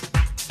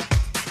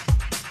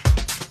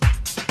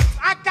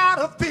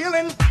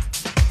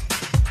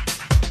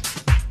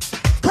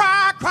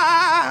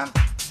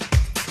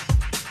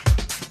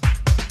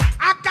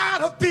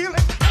 got a feeling.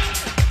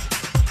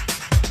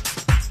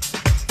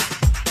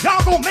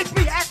 Y'all gonna make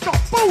me act a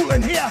fool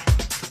in here.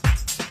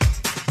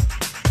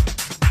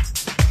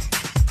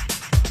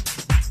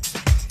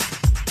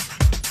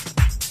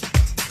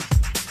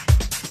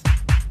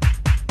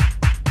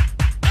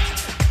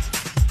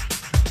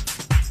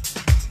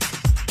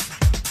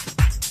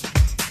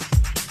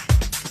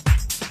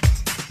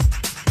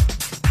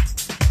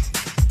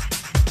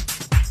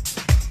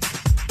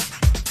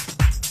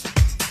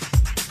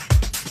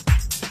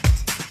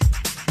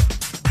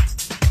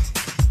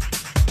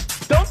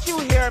 Don't you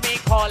hear me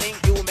calling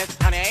you Miss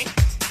Honey?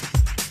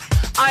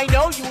 I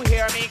know you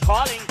hear me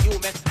calling you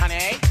Miss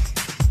Honey.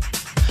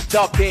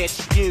 The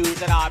bitch knew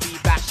that I'd be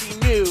back. She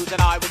knew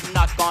that I was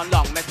not gone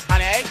long, Miss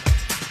Honey.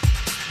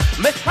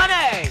 Miss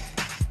Honey!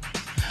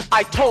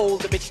 I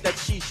told the bitch that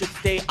she should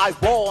stay. I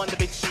warned the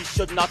bitch she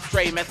should not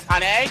stray, Miss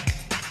Honey.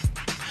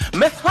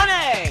 Miss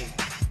Honey!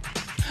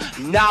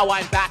 Now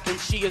I'm back and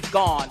she is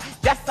gone.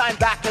 Yes, I'm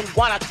back and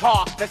wanna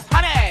talk, Miss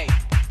Honey.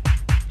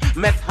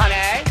 Miss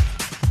Honey?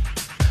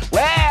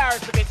 Where's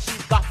the bitch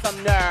who's got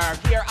some nerve?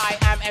 Here I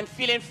am and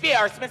feeling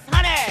fierce, Miss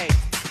Honey.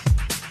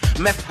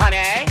 Miss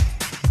Honey?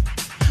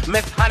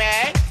 Miss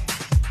Honey?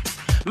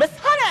 Miss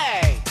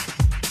Honey?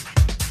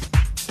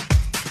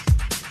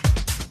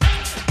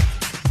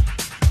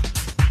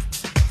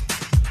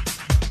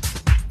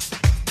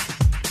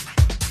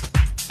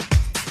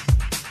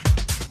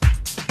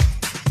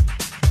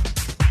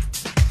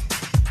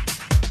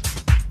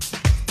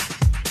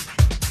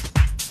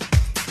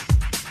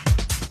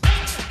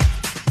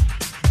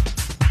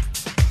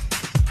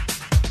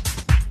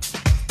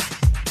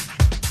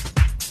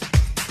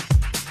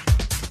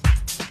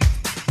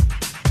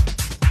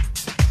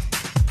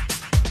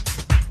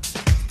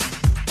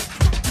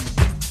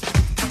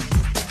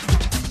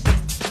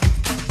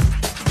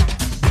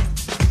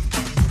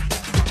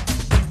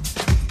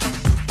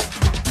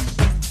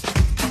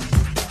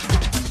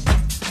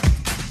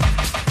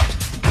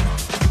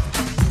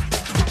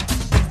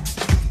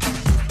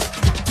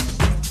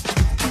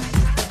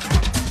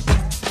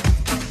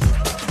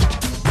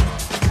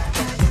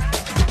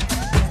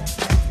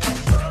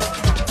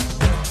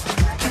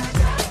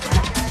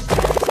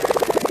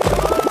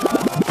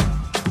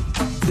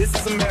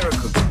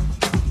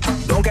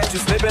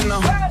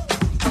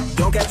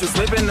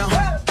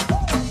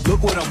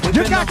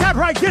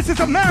 This is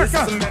America.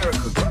 This is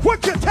America.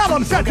 What you tell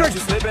them, Sedrick? Don't catch you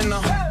slipping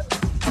now.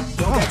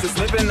 Don't catch you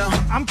slipping now.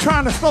 I'm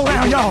trying to slow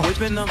down, y'all.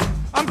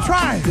 I'm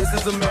trying. This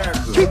is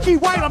America. Kiki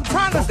White, I'm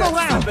trying to slow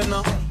down.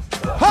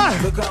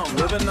 Huh? Look how I'm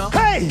living now.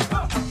 Hey!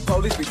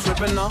 Police be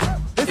tripping now.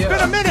 It's been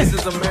a minute. This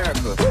is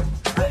America.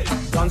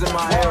 Guns in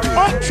my area.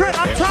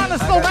 I'm trying to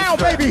slow down,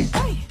 baby.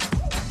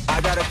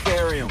 I gotta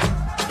carry him.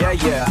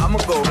 Yeah, I'ma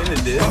go into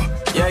this.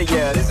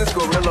 Yeah, this is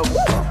gorilla.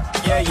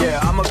 Yeah,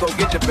 I'ma go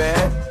get your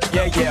bag.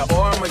 Yeah,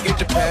 or I'ma get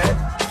your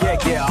pad.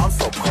 Yeah, I'm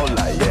so cold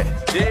like,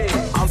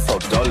 yeah. I'm so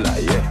dull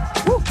like, yeah.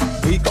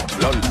 We gon'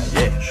 blow like,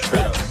 yeah.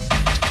 Straight up.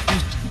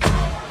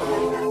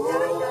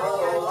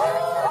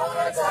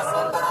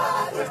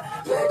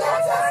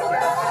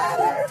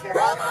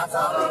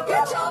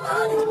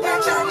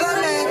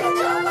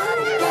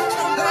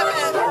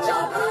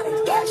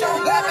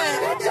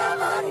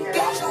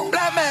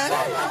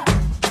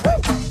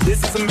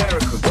 This is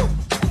America.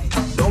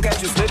 Don't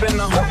catch you slipping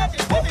now.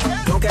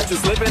 Don't catch you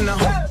slipping now.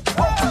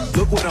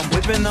 Look what I'm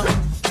whipping up.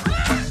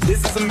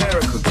 This is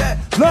America.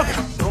 Look,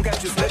 don't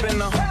catch you slipping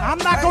now. I'm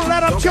not gonna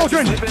let up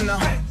children. Look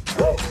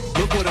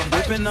what I'm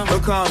whipping up.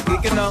 Look how I'm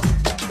geeking up.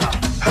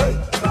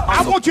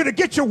 I want you to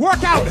get your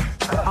workout.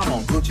 I'm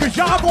on Gucci. Cause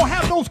y'all gonna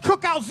have those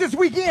cookouts this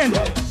weekend.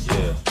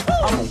 Yeah.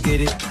 I'm gonna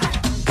get it.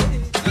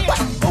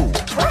 Ooh.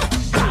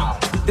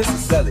 This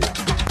is Sally.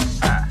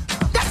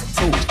 That's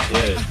a tool.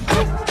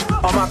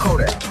 Yeah. On my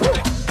Kodak.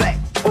 Black.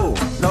 Ooh,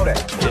 know that.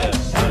 Yeah,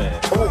 know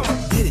that. Ooh,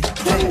 get it.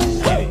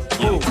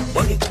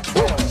 Work it.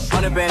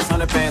 100 bands,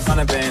 100 bands,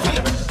 100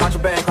 bands.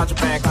 Contraband,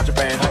 contraband,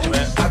 contraband.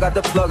 I got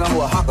the plug, I'm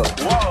a hawker.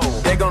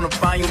 Whoa. They gonna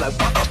find you like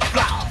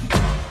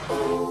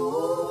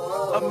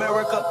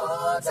America.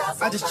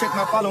 I just checked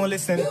my follow and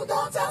listen. You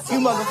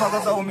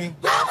motherfuckers owe me.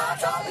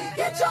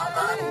 Get your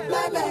money,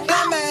 black man.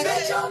 Black man.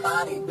 Get your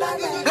money, black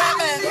man. Black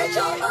man. Get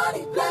your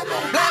money, black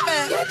man. Black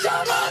man. Get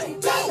your money,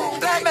 black man.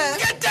 Black man.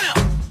 Get down.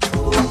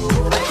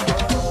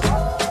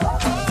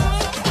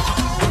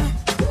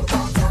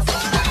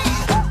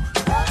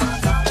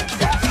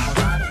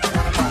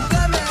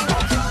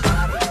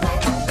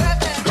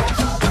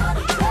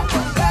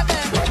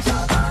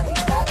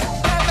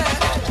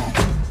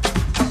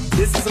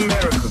 This is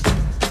America.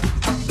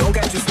 Don't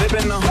catch you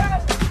slipping now.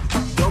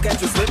 Don't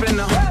catch you slipping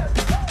now.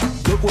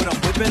 Look what I'm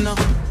whipping up.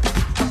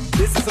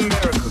 This is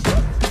America.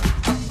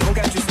 Don't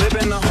catch you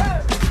slipping now.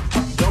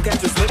 Don't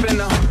catch you slipping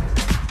now.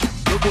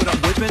 Look what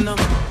I'm whipping up.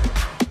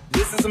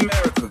 This is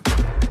America.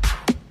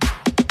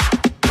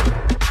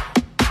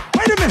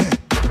 Wait a minute.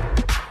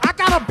 I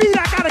got a beat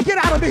I gotta get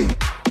out of me.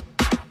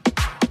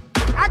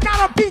 I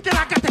got a beat that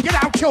I got to get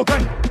out,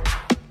 children.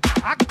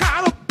 I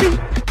got a beat.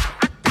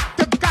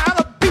 I got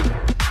a beat.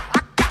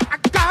 I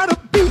got a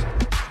beat.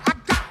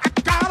 I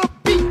got a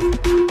beat.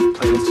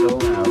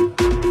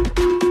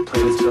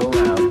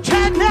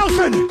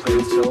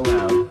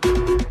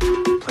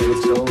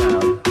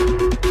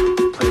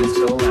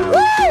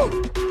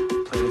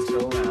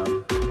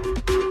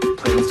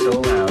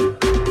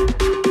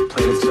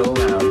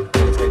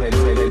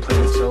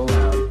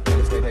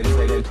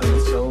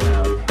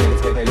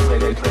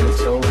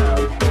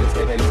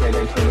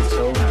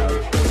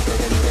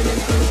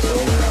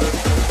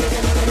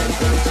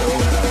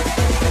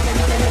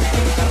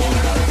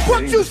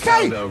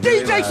 Hey,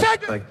 DJ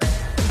Sedrick.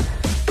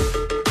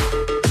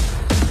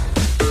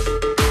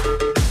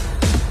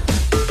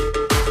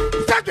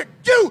 Sedrick,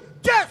 you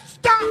just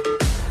stop.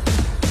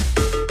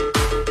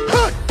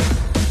 Hood.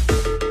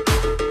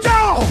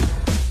 Down.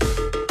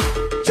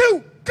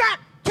 You got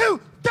to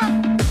stop.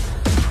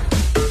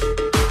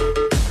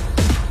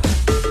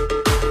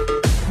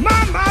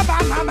 Mama.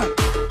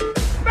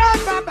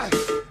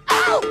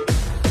 Ow.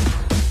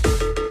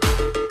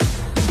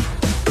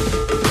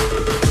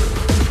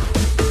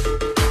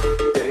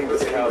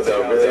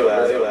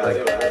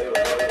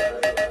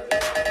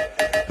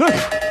 Look,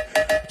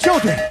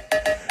 children.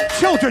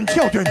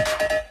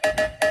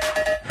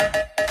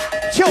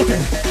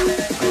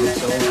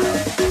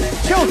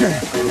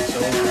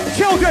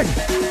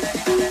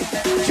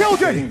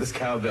 Hitting this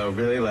cowbell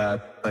really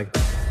loud, like.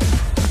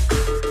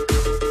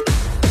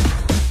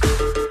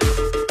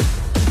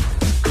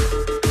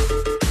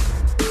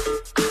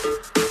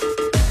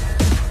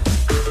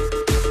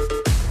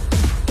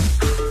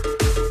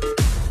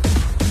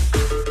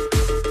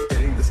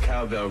 Hitting this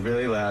cowbell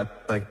really loud,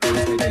 like.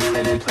 Hitting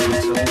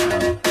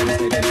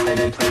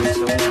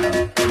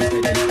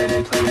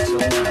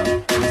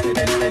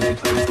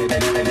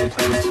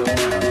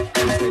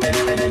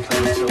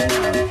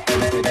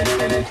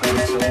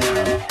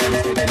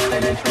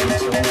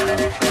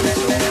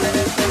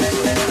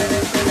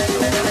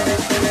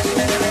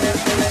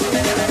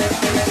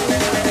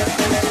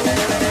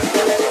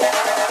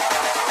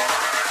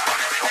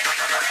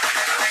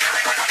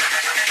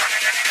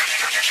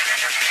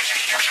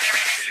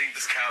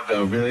this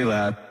cowbell really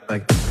loud,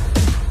 like.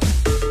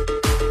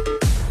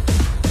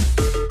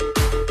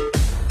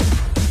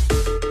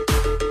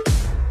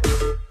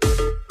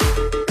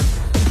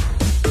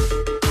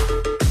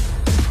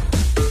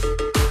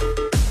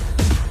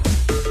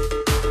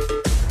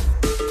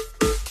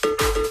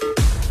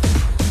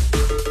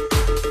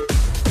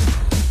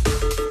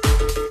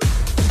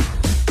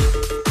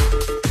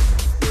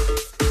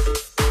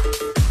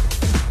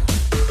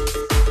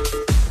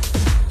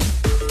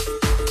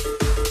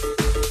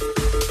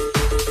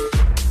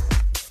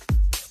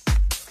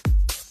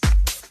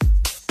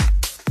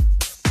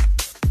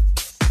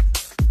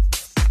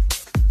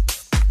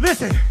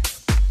 Listen,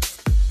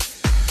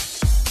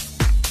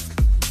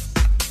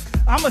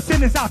 I'm gonna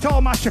send this out to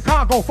all my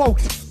Chicago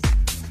folks.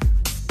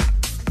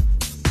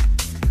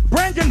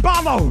 Brandon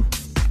Barlow,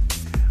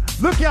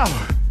 look y'all,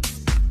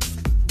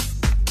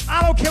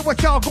 I don't care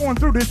what y'all going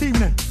through this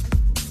evening.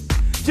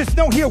 Just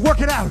know here,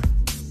 work it out.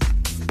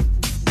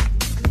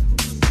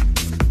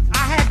 I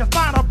had to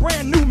find a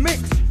brand new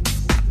mix.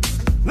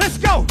 Let's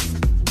go.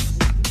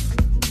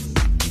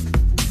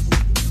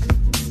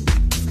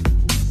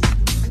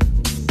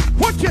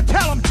 What you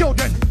tell them,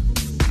 children?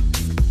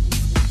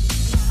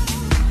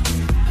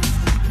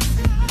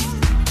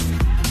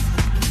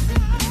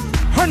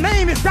 Her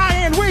name is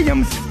Diane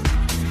Williams.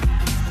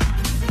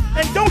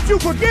 And don't you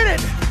forget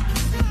it.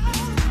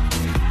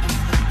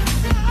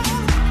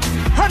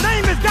 Her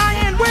name is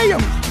Diane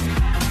Williams.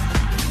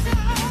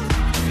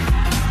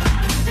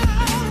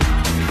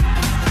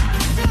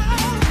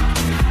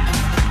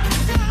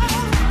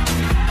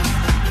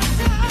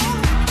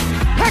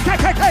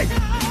 Hey.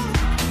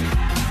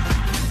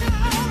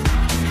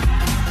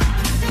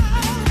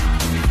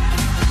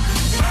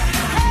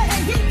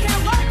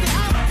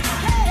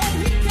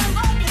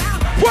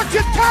 What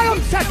you tell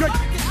him, Sedrick?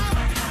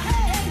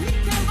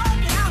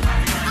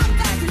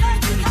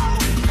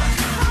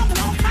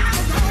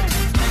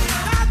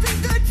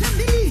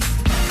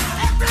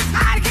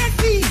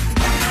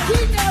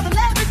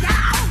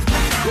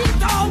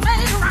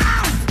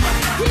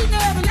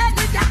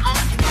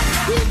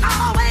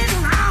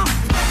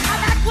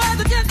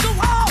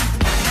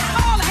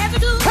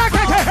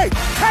 Hey.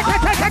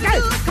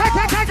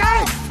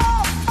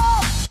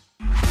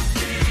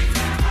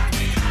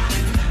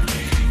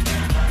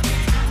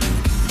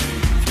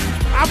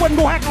 I wouldn't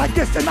go act like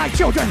this tonight,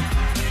 children.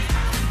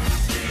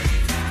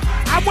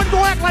 I wouldn't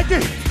go act like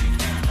this.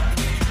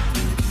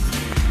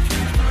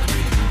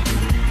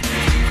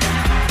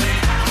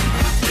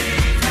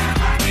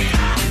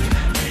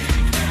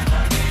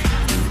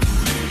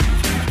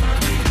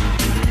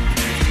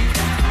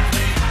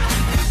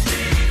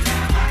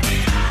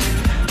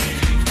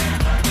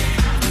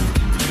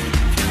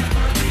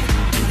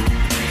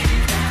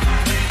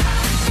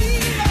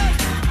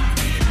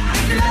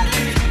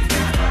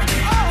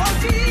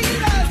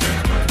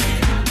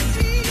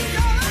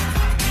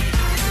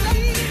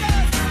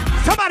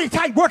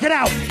 Work it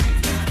out.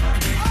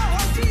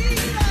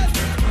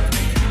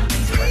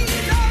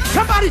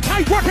 Somebody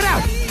type, work it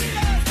out.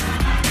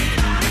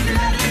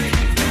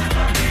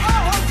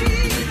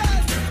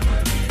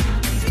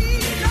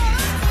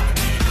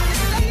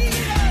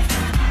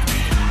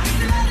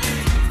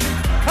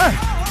 Hey.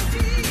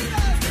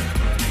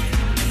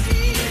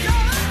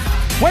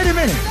 Wait a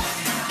minute.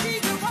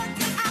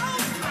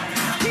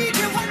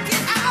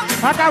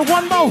 I got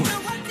one more.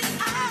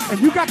 And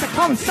you got to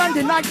come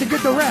Sunday night to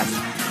get the rest.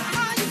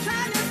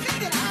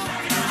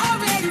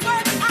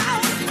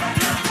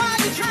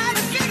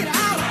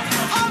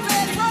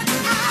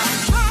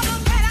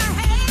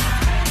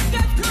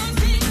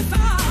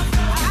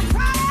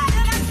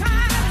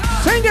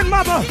 Sing it,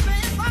 mother. Sing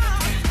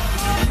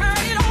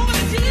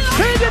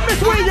it,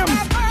 Miss Williams.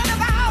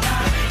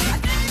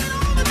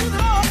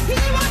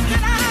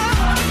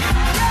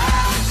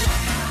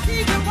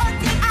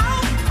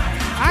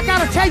 I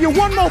gotta tell you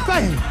one more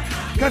thing,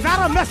 because I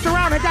done messed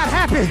around and got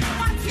happy.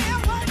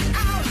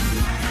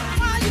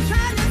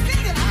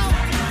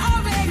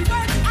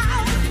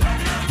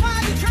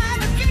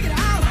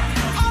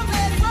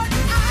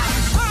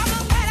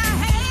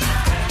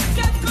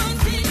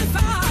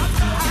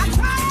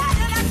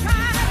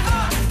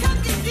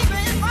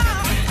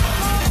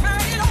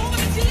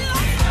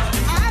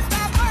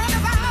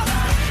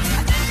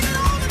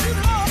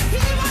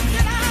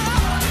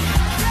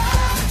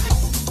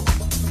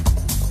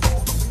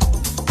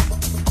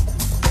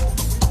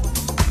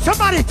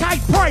 Somebody type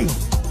pray.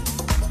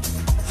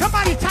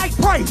 Somebody type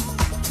pray.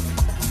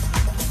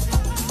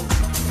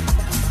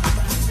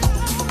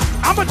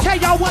 I'm gonna tell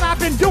y'all what I've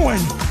been doing.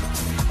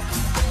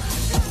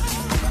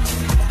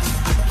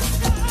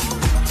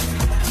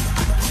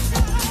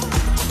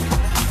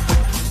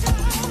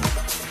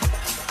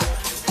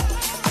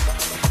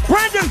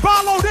 Brandon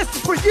Barlow, this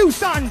is for you,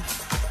 son.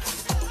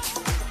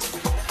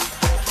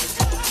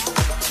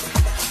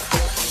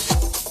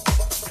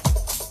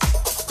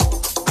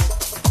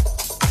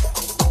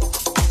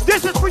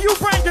 This is for you,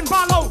 Brandon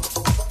Barlow.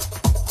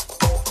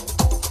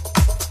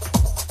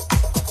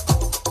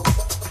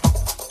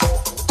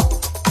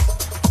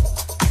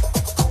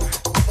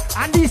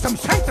 I need some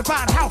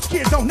sanctified house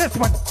kids on this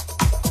one.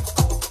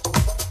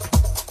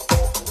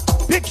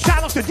 Big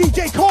shout out to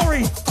DJ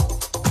Corey.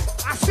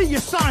 I see you,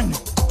 son.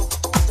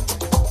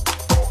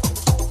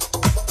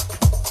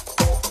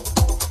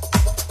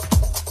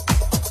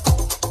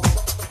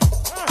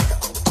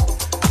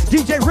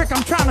 DJ Rick,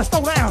 I'm trying to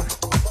slow down.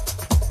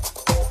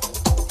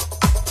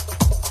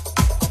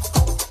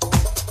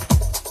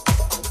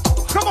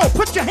 Come on,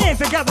 put your hands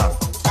together.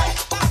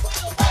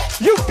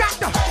 You got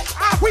to,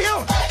 I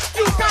will.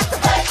 You got to.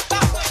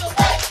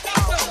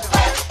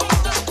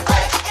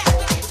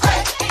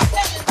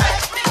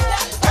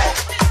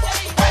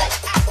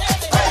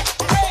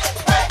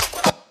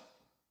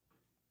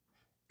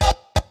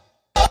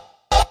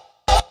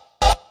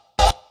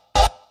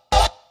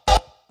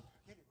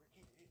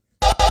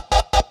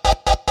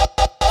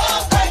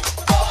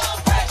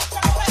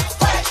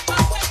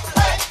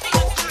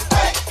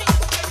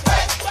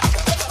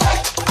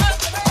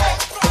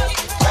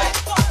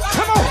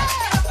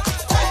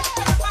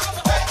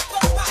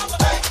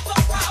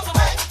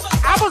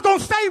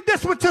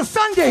 Till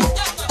Sunday.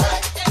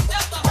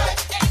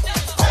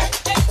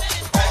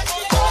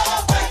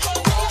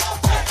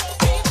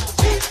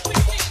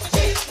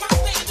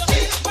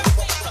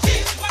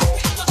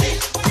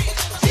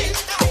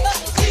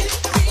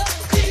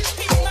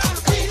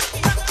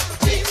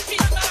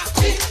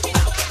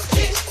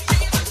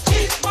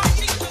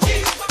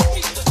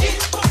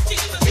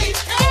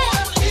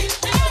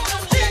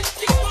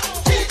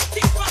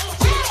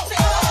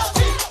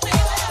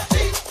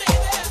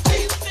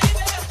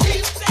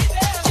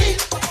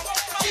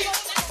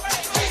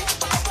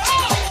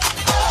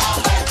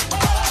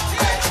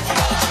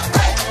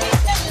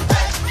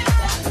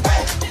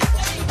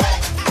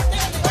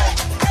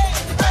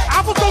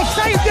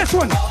 This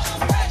one.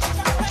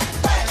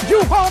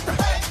 You hold the,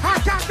 I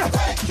got the,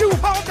 you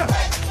hold the.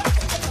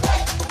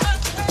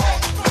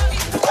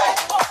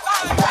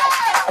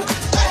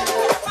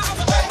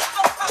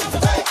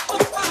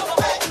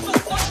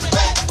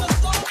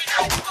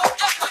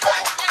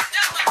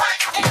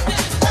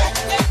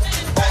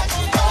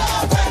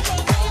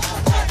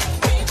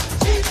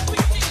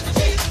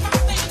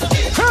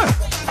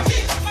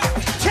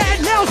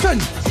 Chad Nelson.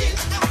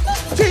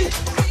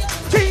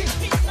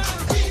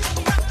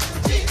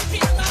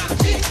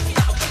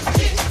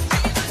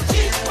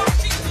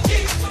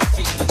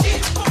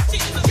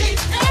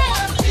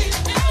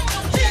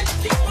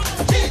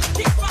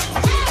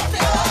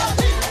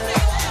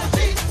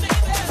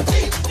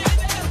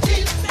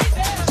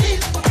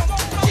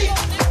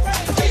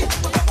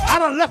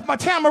 Left my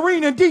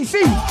tambourine in DC.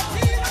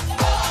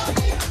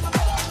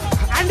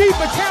 I need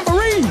my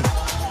tambourine.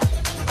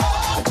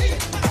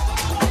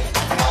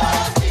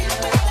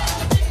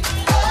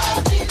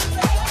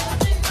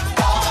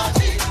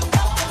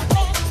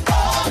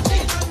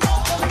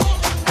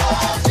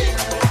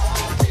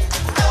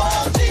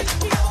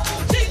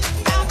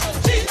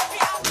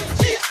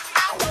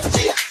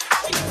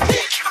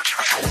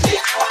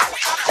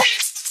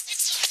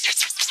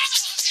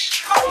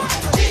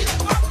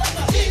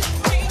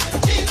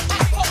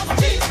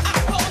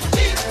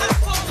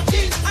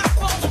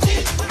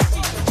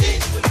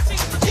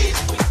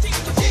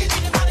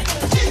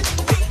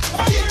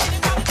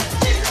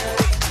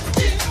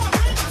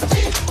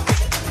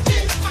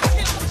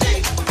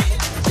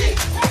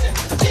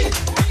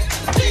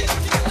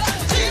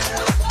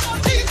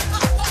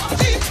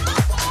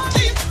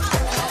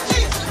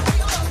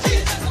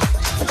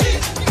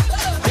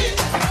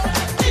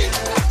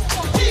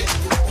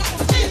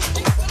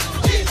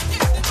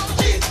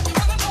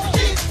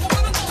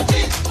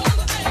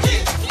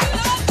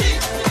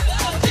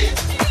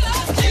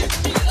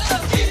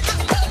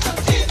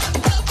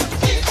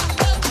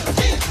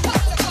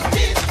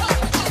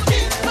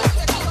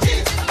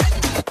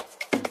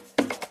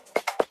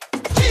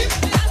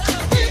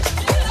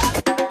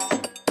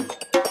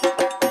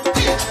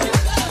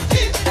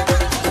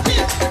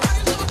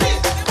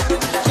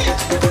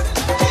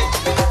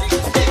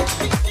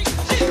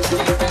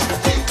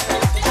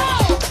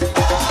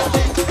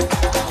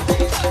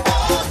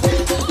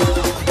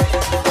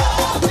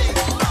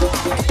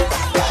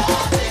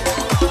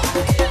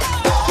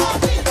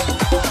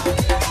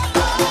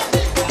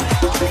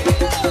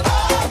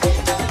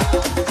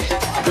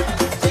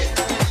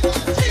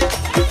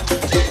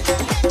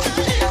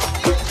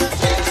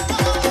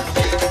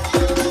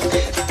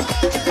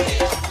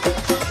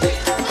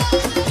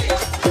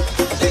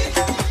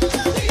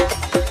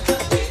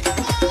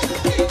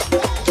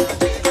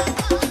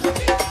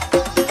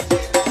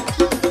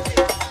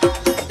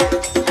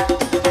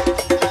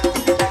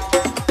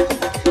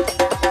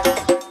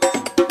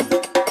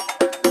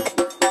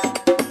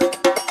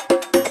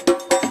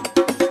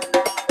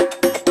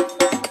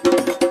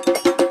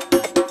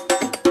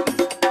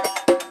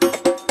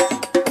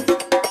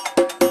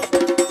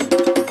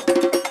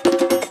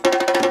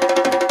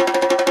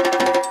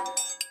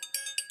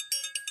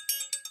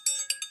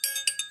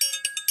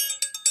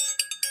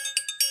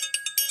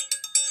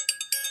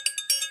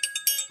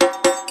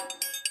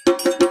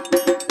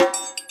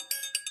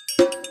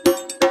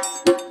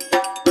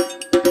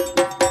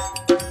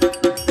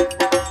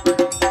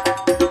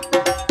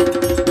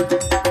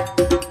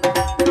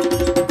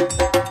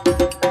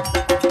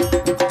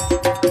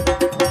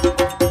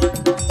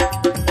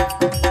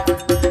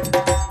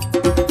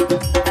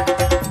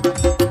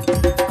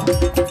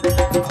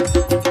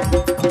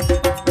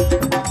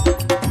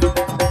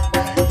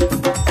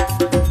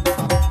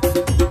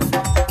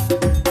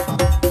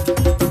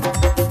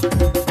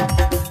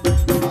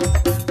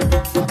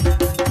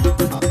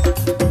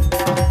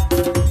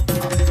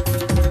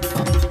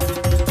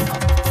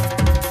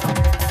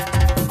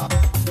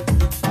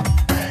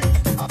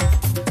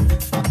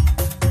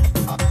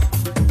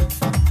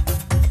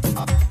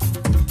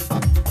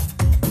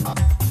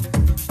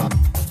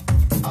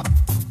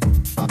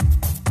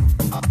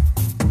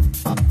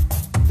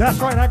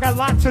 That's right, I got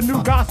lots of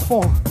new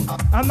gospel.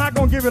 I'm not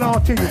gonna give it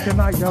all to you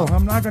tonight, though.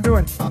 I'm not gonna do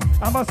it.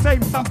 I'm gonna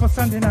save some for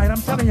Sunday night. I'm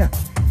telling you,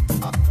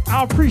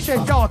 I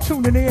appreciate y'all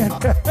tuning in.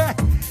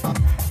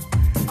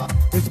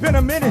 It's been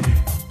a minute.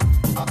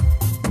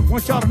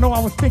 Want y'all to know I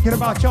was thinking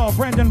about y'all.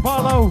 Brandon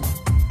Barlow.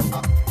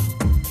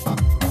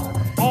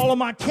 All of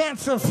my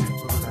cancers.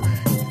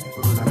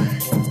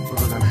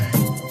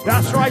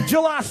 That's right,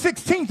 July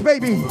 16th,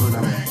 baby.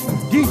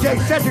 DJ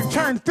Sedrick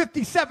turned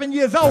 57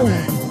 years old.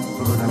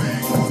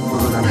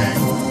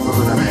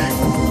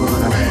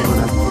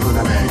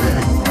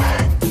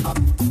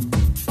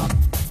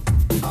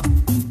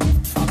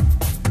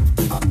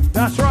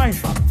 That's right.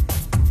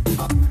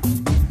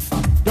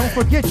 Don't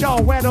forget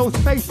y'all wear those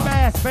face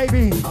masks,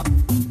 baby.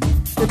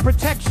 It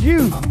protects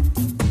you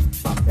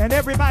and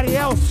everybody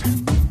else.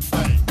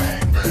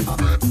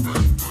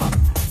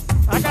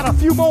 I got a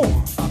few more.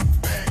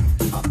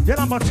 Then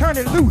I'm gonna turn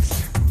it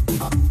loose.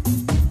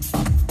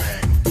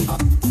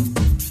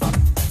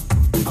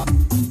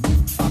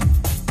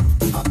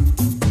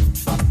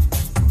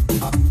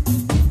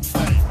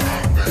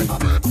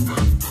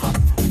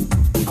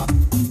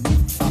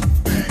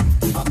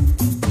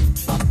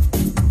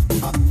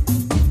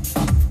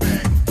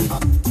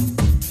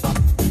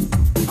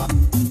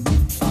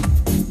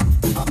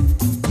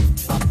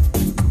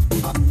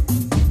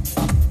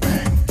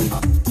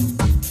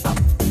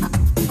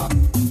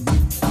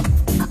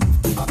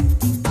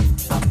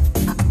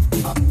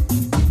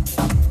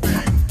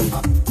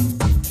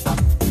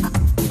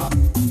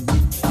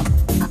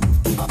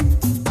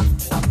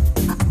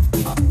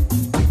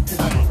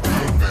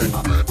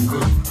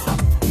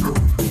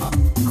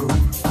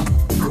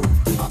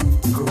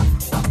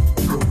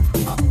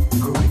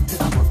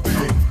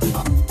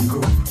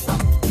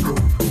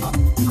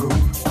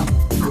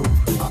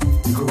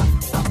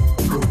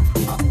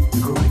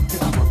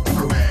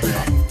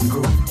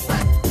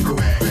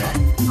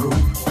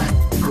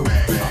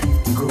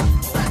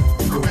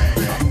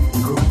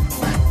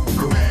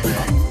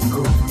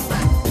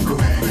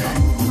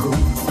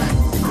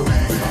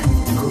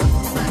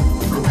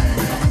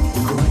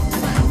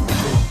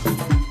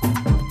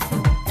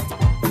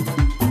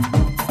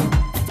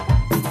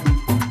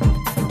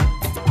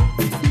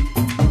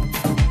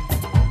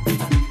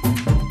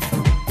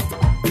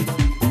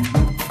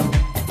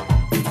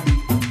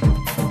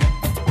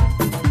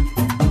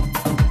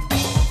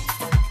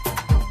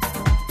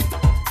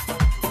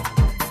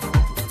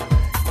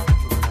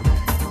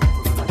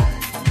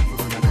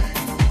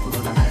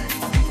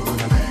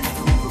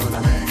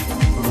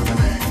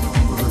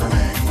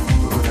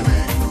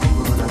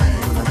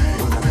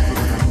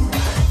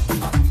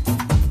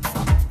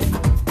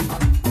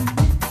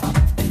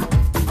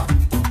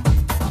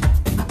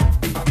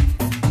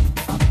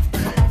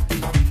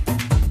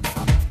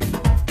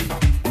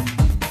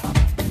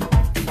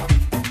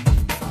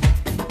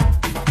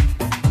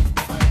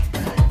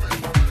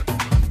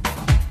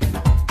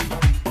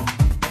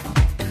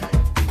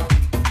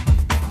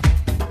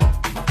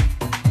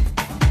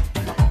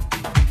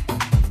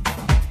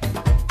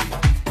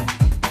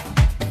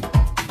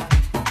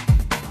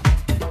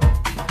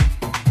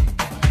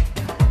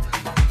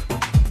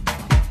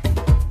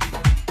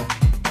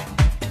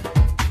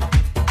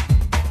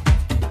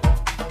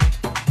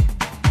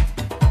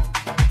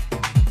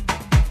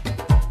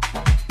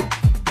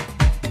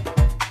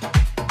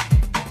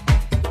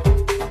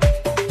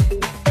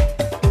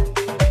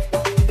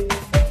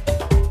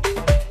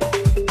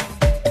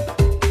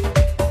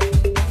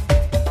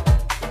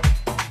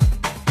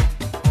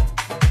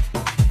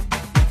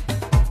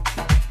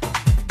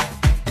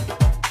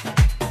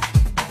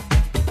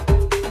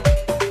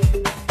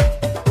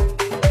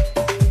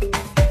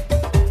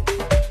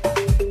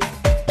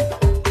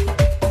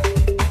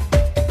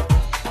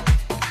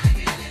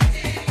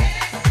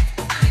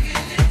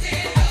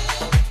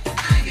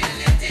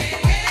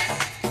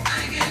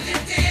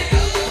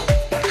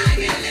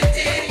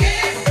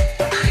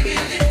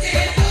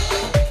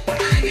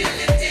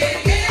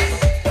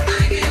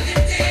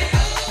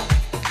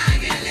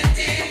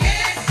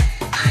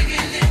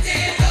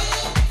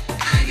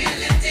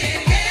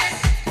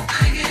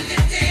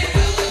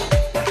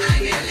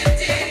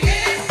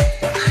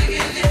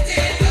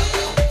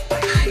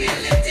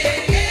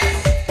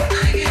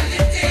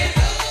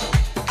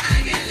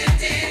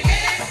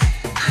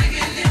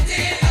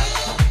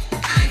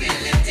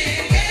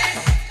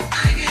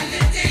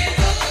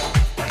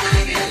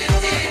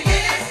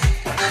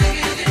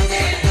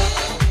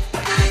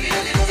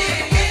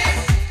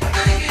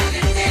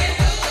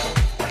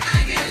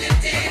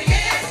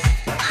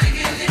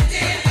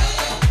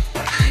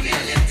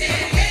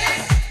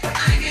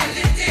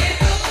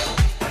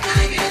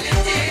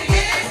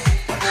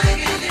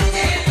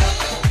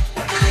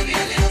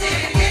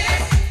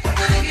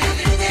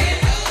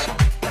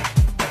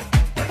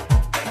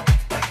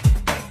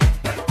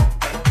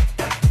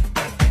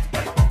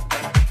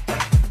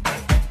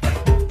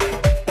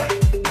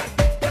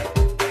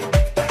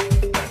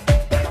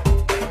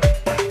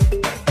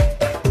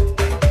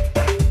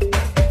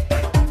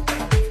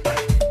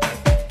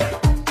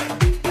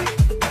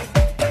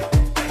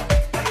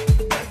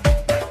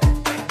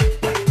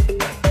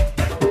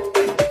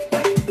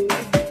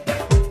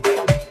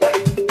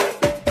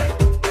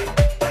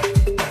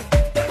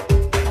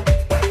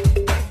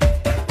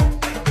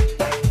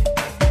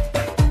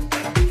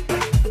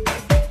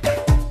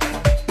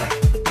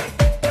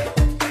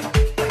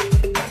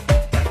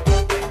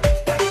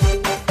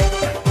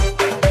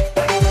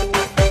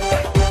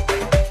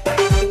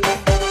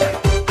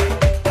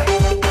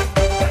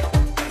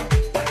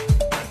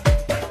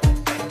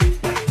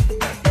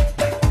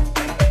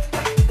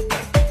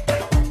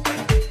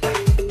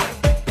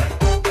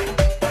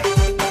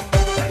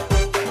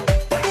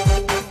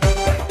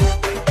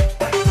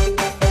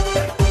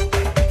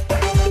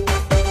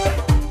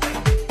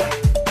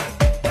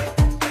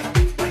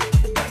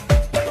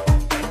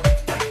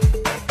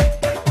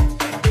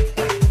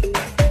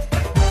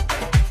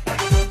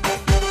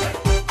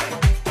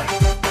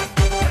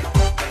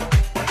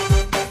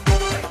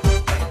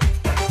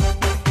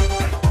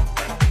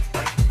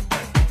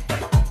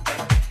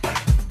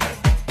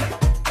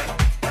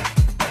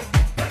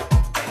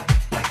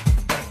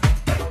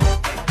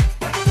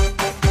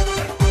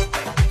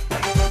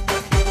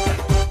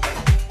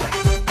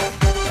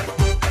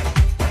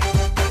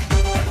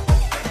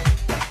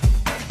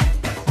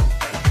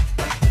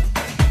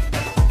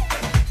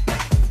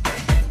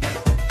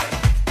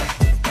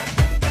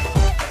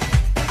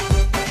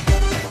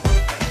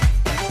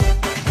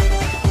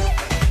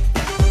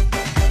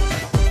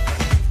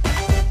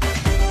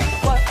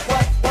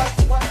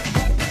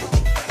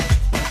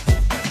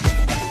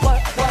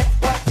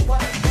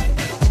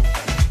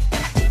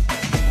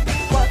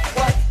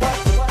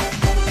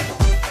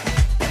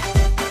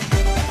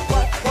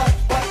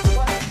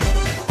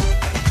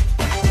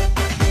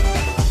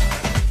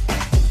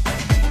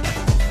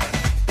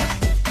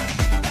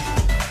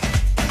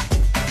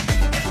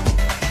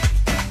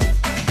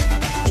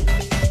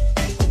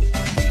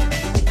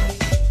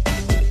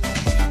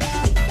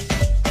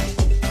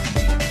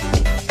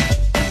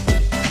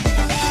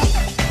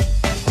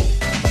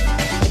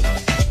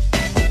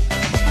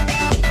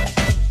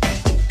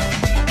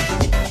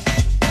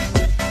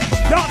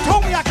 Y'all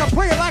told me I could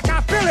play it like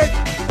I feel it.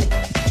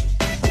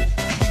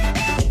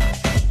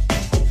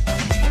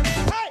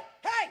 Hey,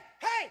 hey,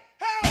 hey,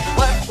 hey.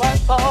 Work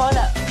for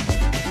love.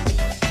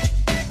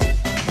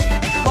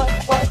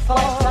 Work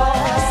for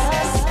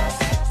us.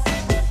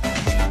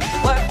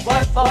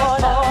 Work for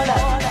love.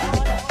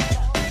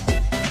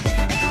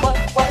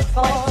 Work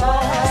for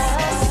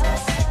us.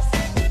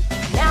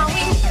 Now we.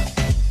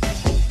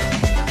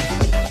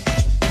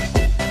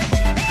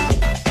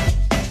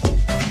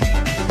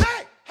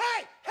 Hey, hey,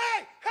 hey,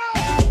 hey.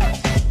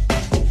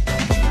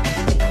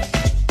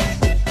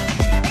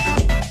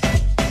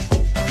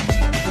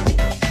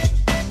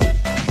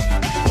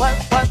 Work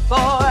for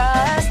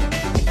us.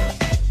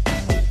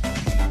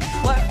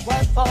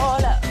 Work for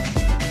love.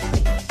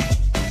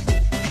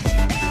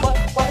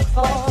 Work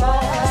for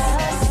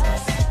us.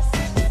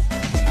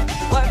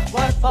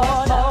 Work for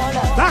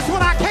love. That's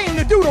what I came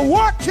to do, to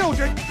work,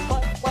 children.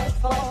 Work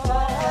for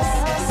us.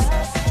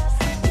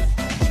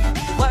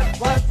 Work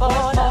for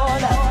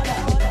love.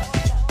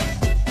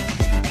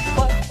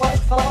 Work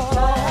for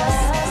us.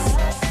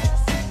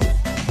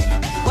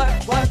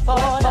 Work for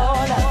love.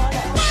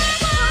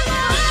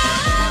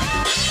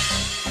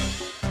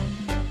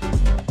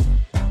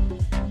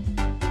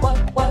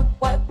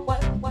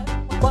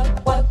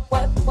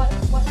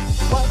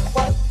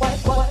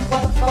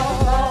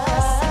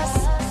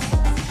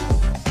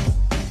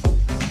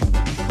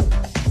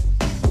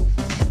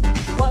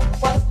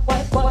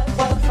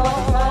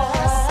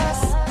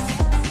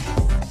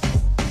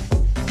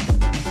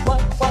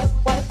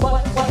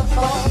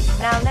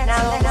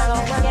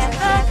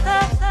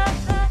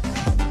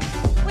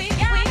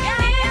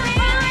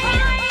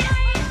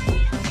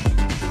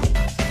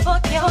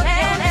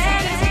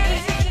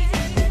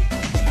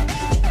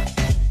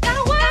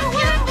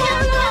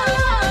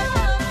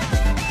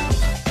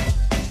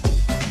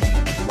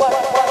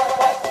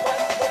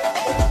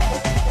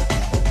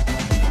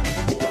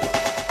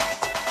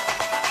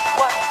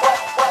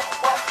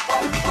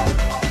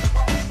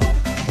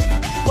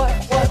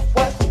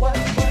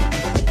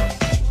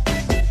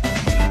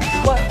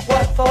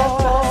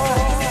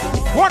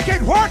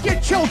 Work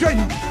it, children.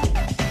 Hey,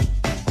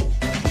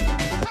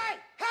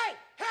 hey,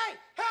 hey,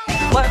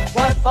 hey.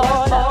 Work for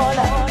love.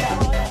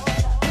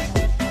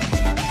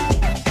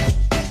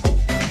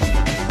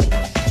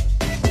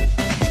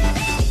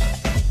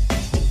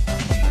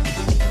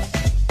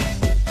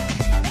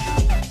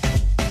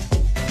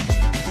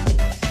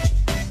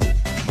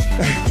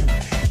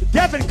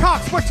 Devin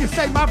Cox, what you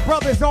say? My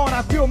brother's on.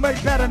 I feel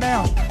much better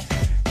now.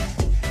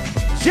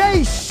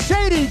 J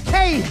Shady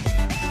K.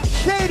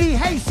 Shady,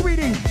 hey,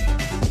 sweetie.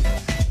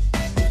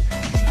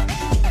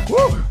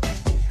 Woo!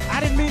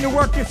 I didn't mean to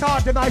work this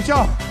hard tonight,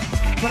 y'all,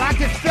 but I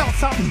just felt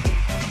something.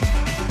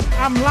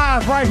 I'm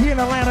live right here in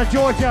Atlanta,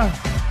 Georgia.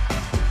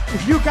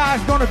 If you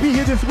guys gonna be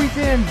here this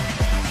weekend,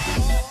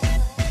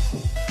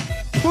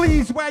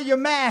 please wear your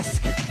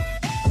mask,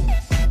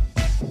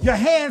 your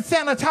hand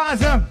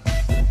sanitizer,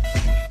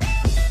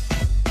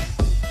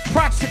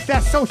 practice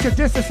that social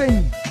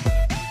distancing,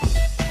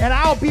 and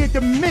I'll be at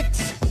the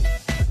Mix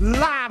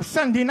live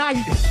Sunday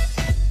night,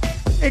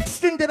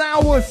 extended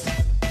hours.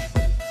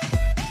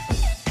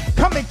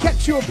 Come and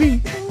catch your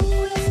beat.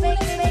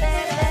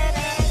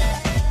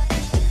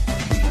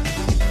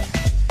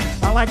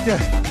 I'd like to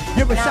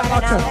give a shout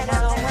out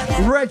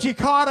to Reggie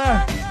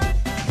Carter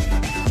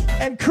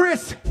and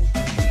Chris.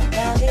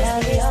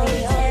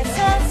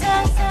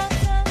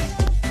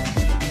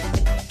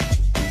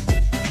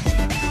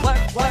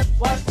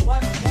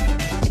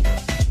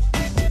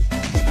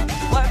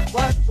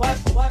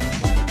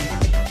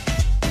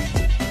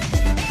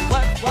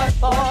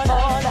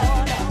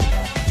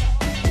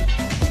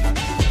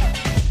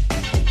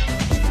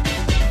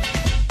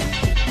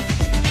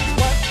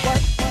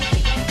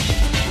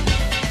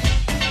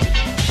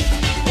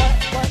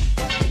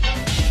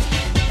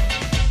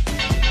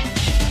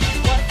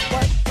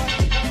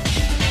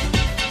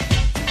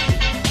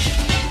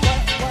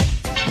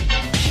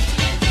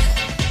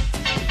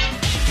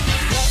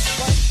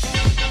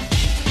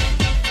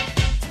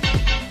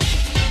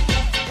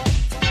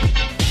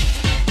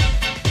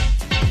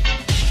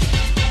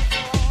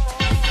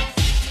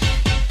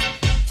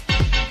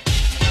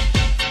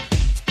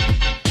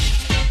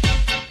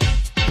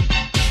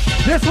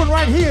 This one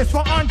right here is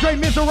for Andre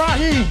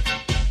Mizrahi.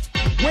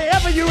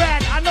 Wherever you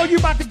at, I know you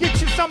about to get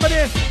you some of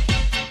this.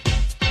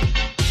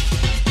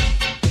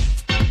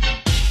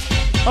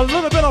 A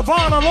little bit of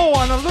Von Alore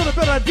and a little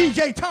bit of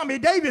DJ Tommy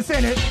Davis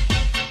in it.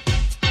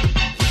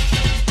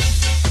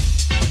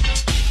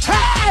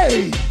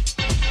 Hey!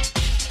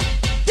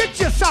 Get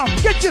you some,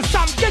 get you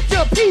some, get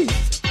you a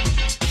piece.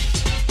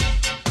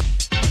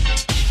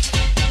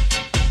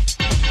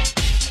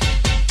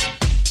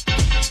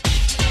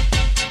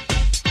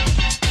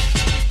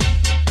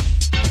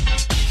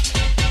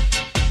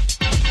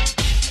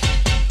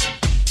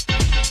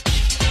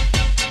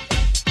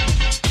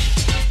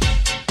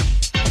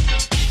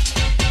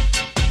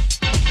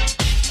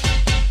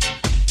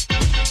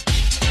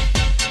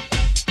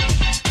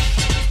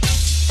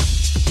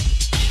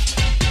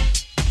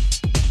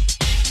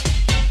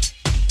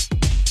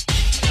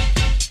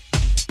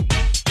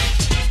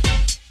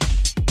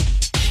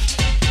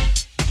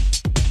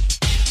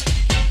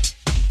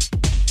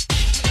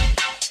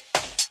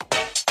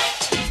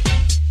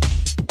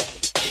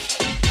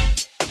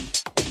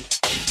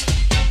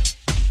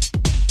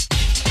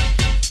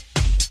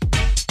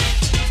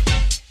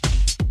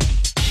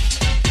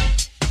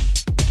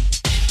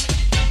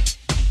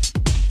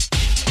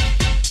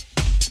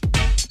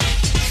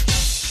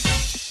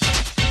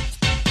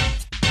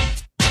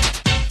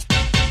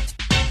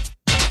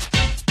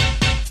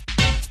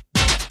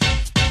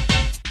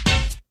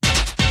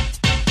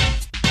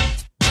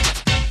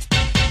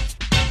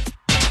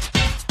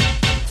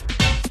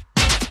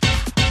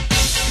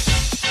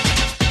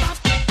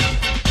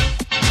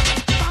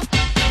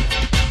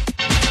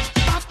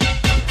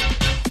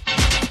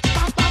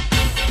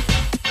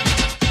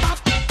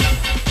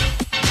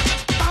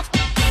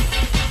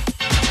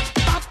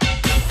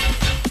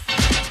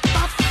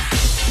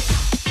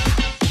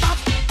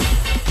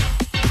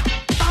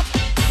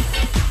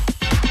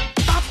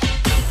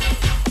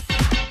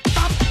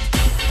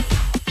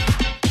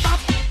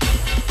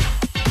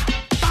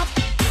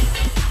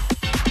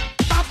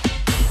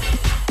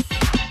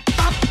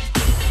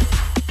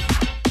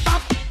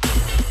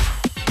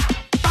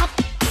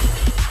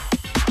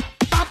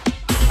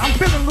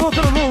 feeling a little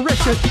bit of Little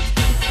Richard.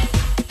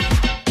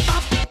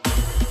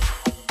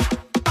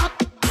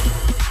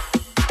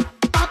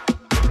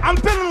 I'm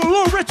feeling a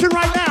Little Richard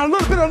right now, a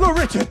little bit of Little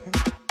Richard.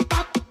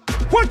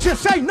 What you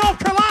say, North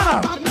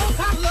Carolina?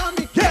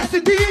 Yes,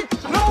 indeed.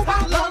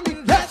 Nobody love me.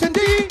 Yes,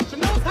 indeed.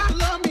 Nobody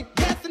love me.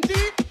 Yes,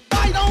 indeed.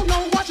 I don't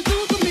know what you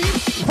do to me.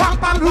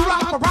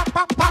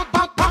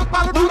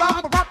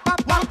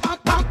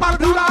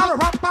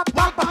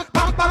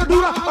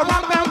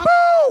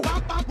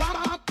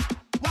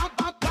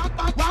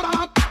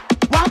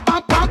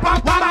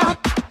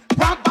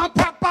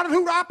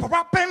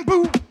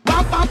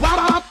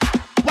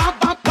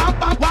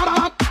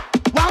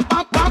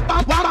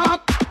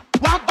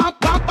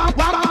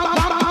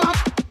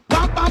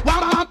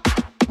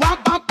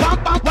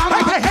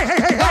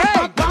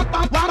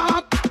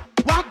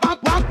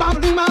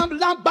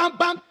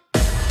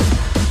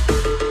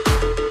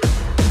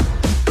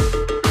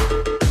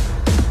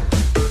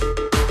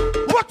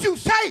 What you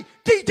say,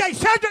 DJ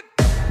Sedrick?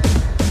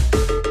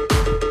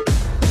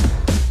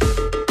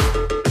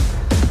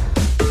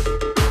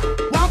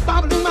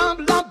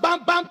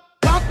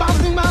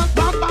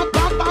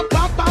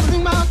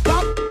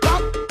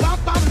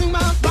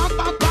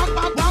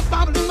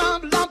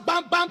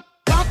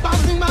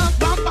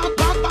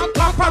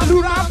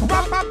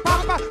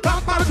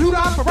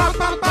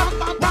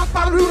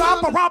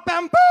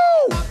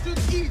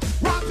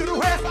 Rock to the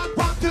west,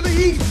 rock to the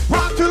east,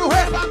 rock to the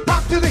west,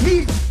 rock to the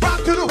east,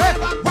 rock to the west,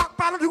 rock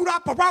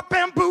rock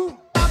bamboo.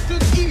 Rock to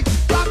the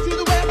east, rock to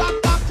the west,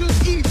 rock to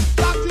the east,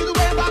 rock to the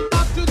west,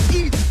 rock to the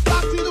east,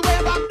 rock to the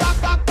west,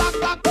 rock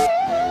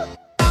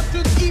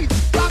to the east,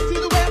 rock to the west, rock to the east, rock to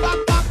the west,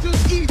 rock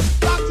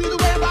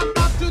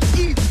to the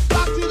east,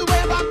 rock to the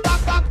west,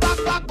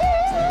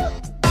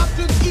 rock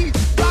to the east,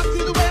 rock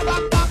to the west,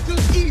 rock to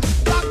the east,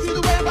 rock to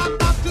the west,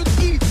 rock to the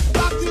east,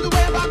 rock to the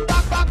west, rock.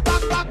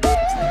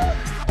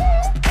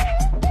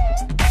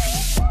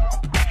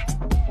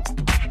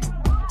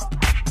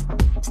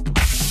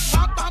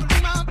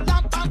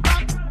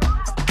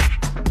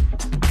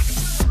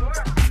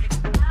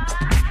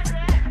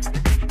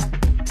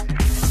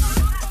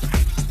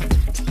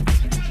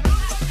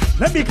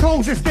 Let me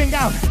close this thing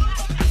out.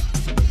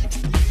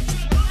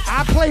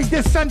 I played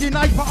this Sunday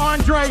night for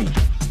Andre.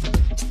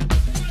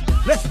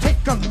 Let's take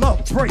a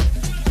love break.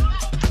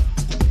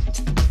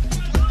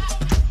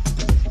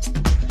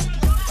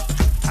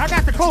 I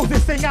got to close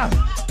this thing out.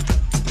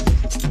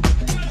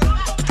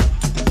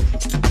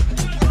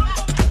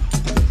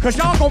 Cause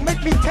y'all gonna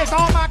make me take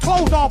all my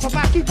clothes off if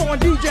I keep on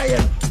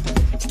DJing.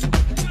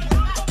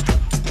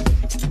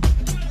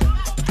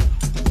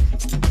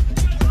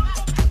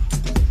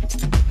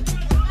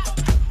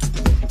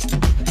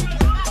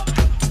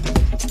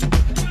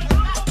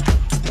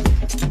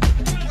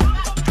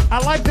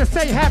 I'd like to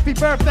say happy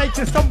birthday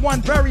to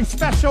someone very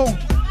special,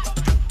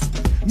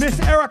 Miss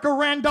Erica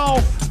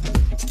Randolph.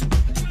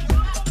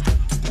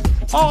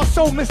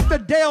 Also,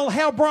 Mr. Dale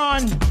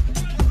Helbron,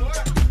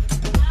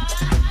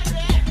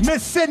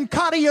 Miss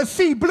Syncadia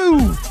C.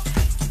 Blue,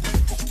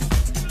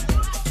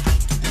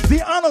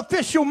 the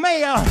unofficial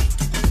mayor.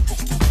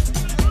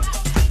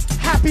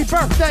 Happy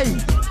birthday.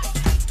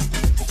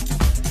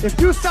 If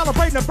you're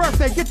celebrating a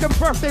birthday, get them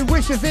birthday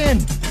wishes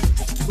in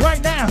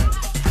right now.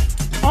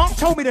 Aunt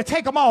told me to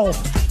take them off.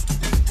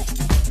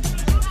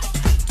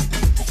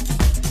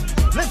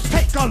 Let's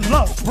take a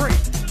love break.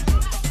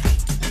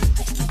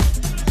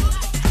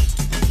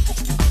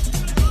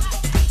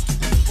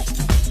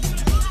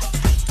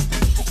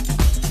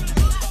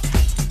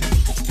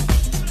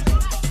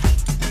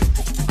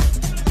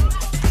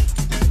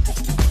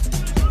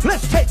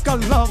 Let's take a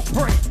love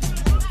break.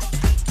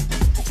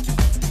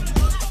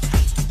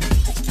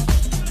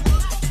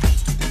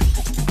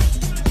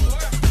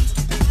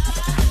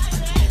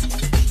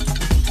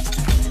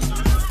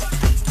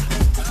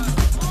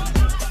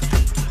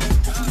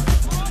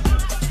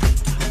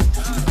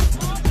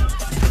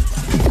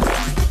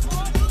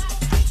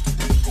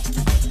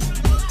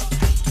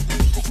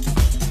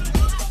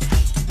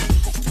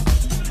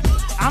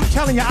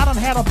 I done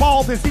had a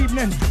ball this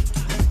evening.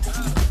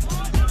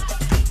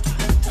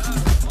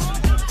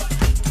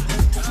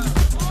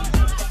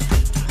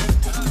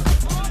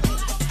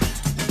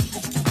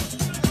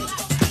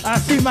 I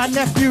see my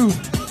nephew,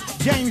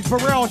 James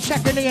Burrell,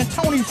 checking in.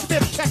 Tony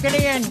Smith checking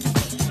in.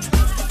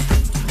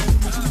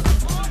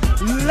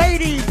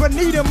 Lady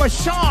Benita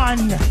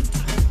Mashawn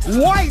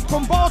White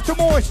from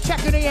Baltimore is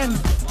checking in.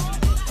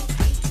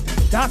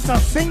 That's a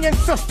singing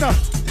sister.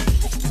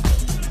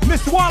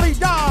 Miss Wally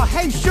Dahl,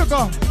 hey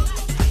sugar.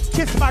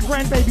 Kiss my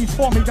grandbabies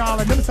for me,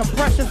 darling. Them some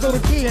precious little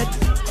kids.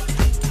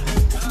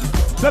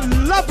 The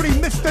lovely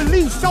Mr.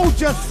 Lee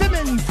Soldier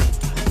Simmons.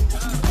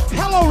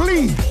 Hello,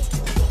 Lee.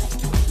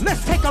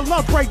 Let's take a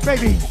love break,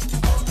 baby.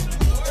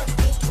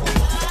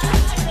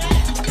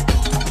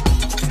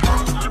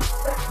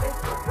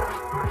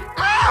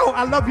 Ow,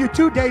 I love you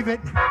too,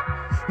 David.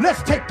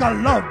 Let's take a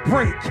love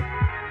break.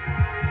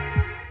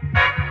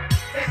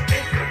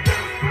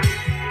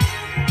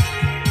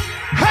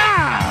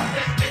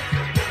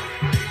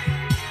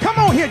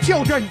 Here,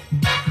 children.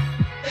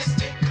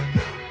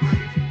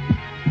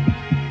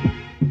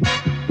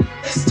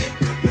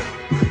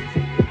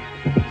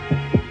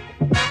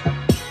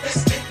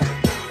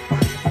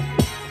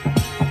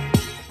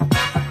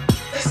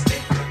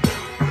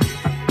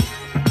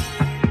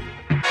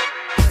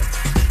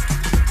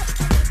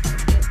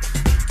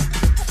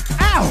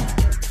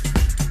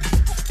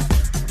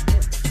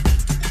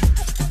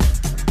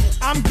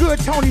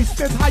 Tony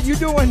Smith, how you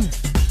doing?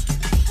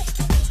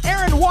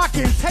 Aaron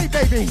Watkins, hey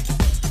baby.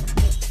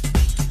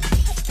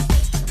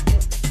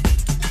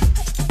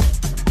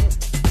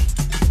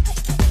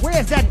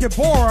 Where's that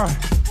Deborah?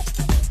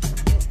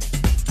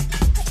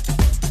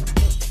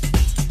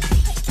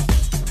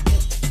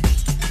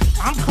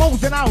 I'm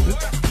closing out.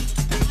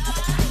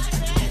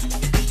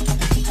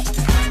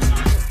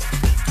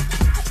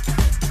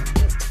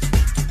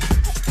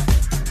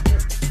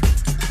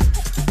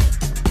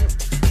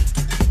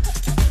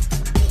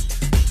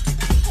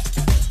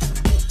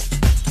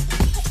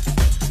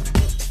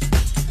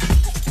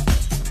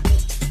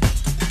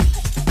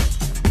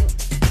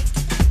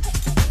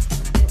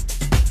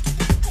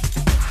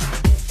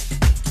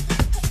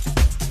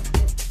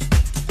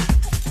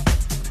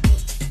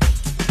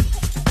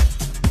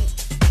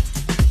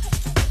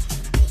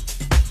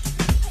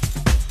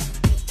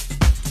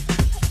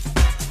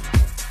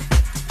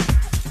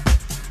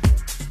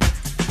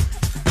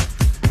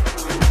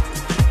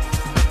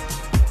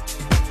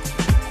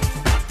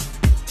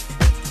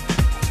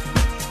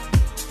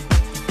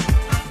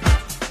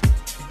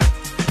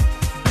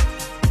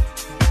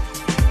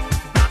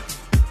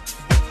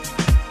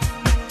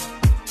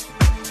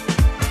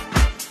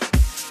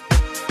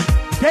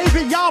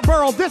 David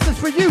Yarborough, this is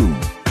for you.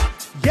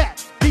 Yeah,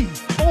 the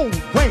old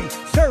way,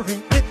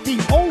 serving it the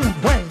old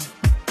way.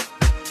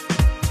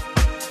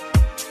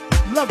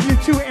 Love you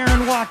too,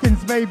 Aaron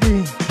Watkins,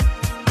 baby.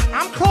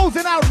 I'm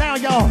closing out now,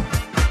 y'all.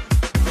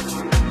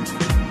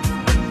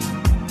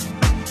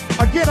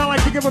 Again, I'd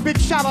like to give a big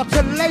shout out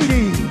to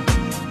Lady,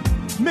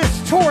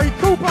 Miss Tori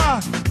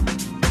Cooper.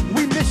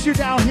 We miss you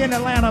down here in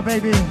Atlanta,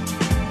 baby.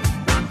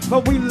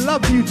 But we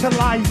love you to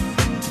life.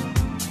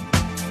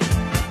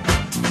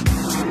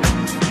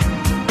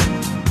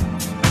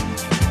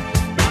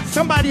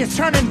 Somebody is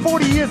turning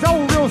 40 years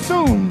old real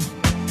soon.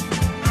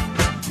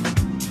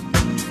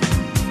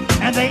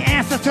 And they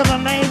answer to the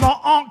name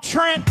of Unc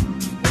Trent.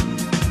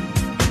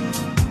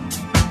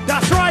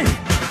 That's right.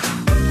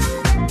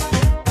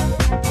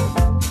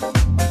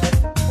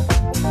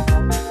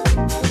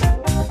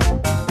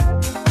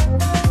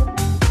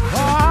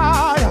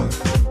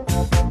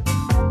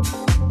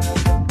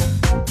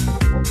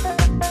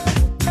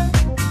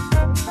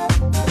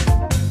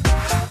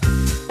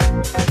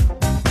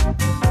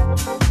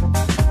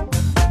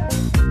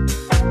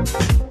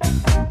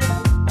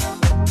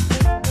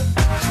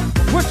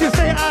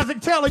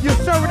 Taylor, you're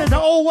serving it the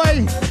old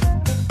way.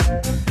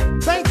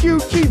 Thank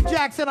you, Chief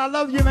Jackson. I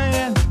love you,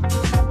 man.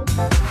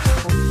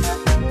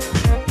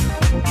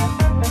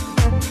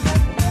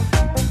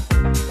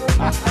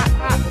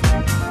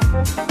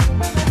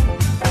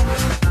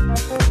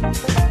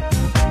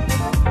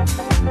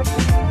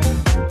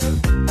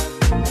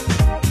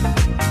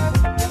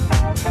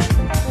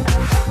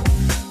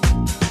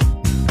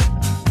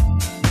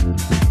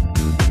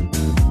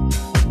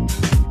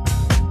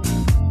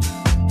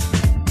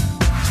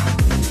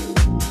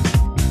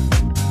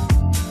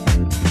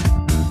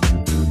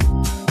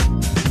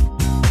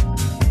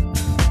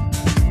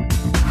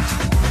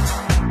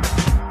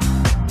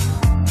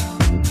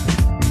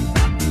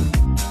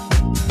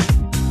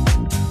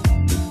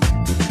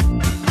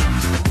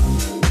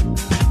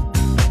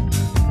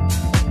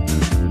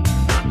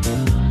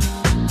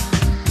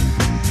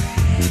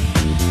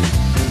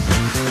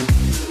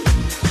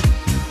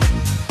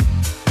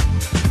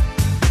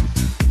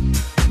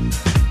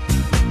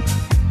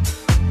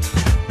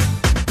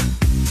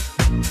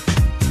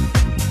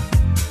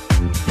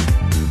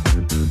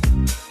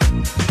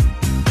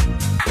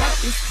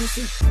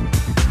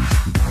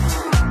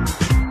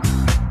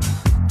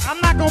 I'm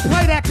not gonna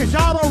play that because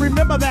y'all don't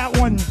remember that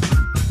one.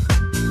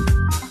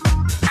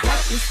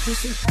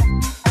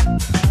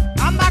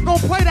 I'm not gonna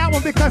play that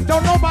one because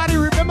don't nobody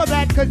remember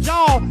that because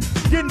y'all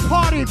didn't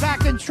party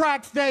back in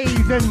Tracks days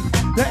and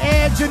the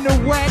Edge and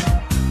the Wet,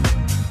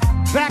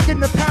 back in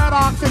the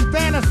Paradox and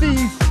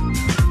Fantasies.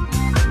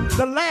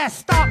 The Last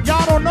Stop,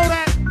 y'all don't know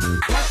that?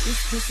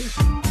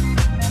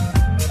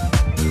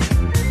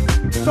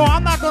 So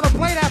I'm not gonna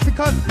play that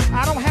because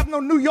I don't have no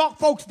New York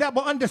folks that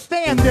will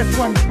understand this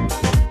one.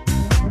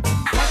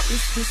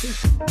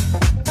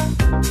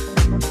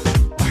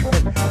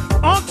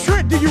 Unc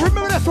Trent, do you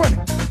remember this one?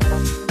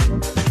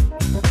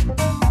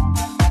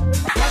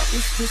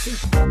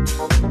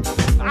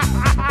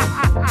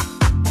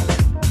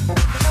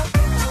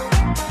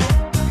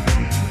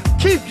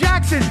 Keith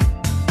Jackson,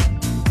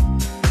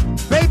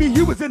 baby,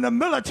 you was in the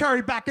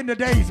military back in the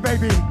days,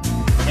 baby.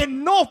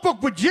 In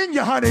Norfolk,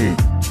 Virginia, honey.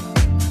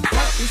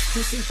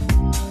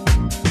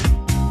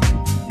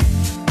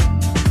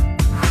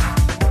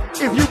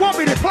 If you want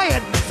me to play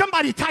it,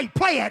 somebody type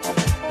play it.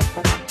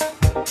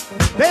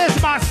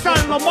 There's my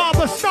son, Lamar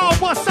the Star.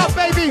 What's up,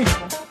 baby?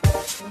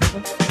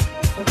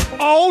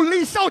 Oh,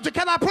 Lee Soldier.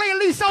 Can I play it,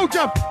 Lee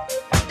Soldier?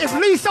 If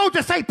Lee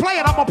Soldier say play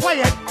it, I'm going to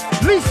play it.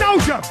 Lee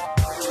Soldier.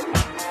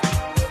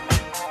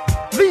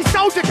 Lee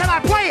Soldier, can I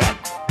play it?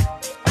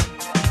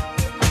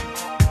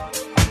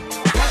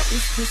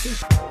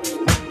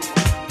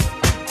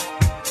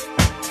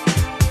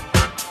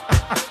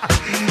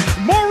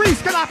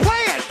 Maurice, can I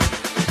play it?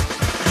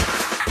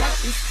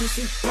 This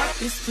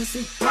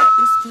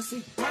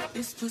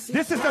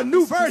is a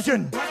new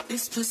version.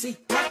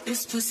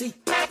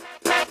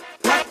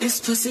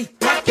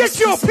 Get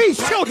your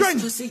piece, children.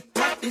 Get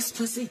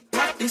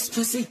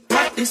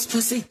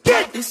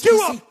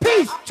you a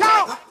piece,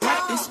 child.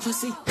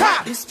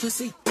 Ha.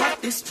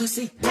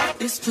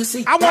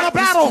 I want a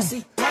battle.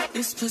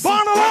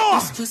 Born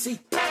along.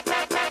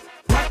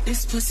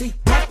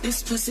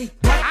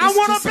 I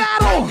want a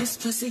battle.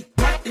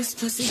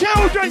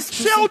 Children,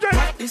 children.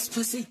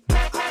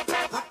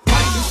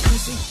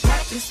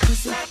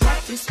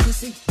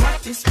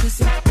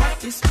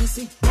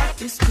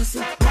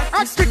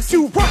 I think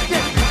you work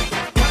it.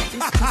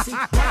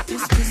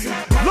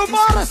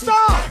 Lamar the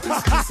Star.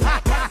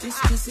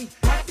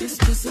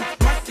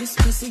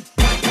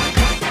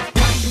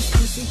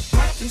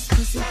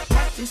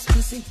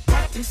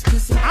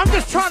 I'm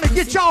just trying to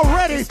get y'all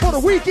ready for the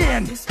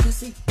weekend.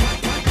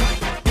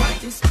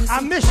 I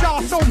miss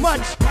y'all so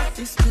much,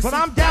 but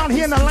I'm down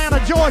here in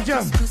Atlanta,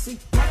 Georgia.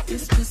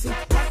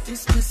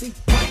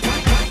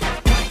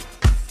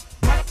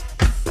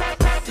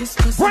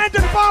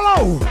 Brandon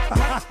Barlow.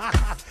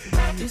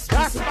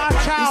 That's my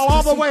child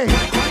all the way.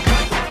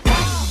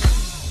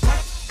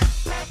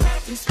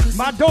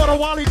 My daughter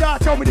Wally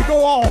Dot told me to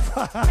go off.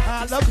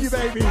 I love you,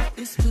 baby.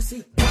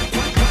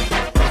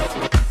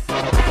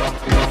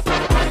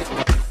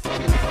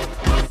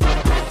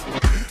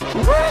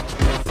 Rick.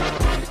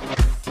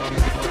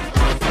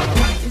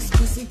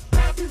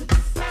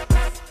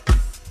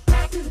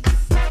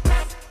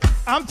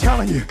 I'm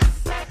telling you,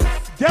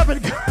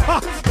 Devin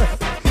Cox.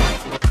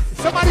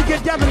 Somebody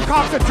get Devin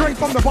Cox a drink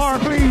from the bar,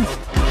 please.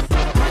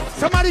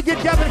 Somebody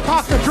get Devin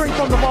Cox a drink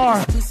from the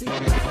bar.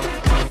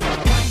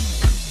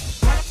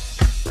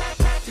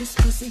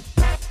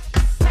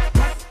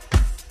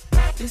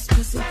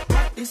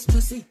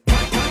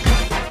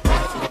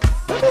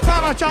 Let me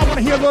find out y'all want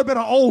to hear a little bit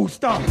of old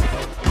stuff.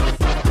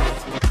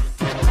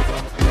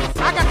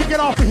 I got to get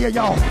off of here,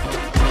 y'all.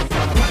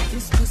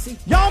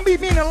 Y'all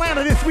meet me in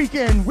Atlanta this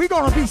weekend. We're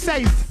going to be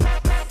safe.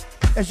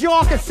 As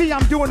y'all can see,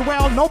 I'm doing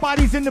well.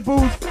 Nobody's in the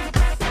booth.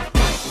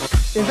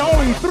 There's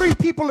only 3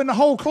 people in the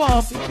whole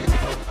club.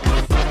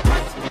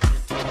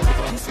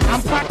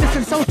 I'm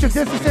practicing social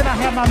distancing. I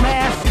have my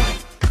mask.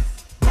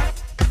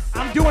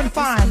 I'm doing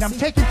fine. I'm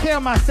taking care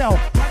of myself.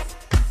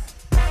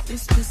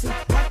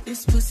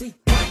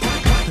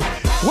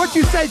 What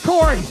you say,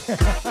 Corey?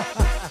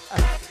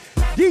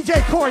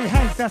 DJ Corey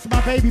Hanks, that's my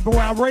baby boy.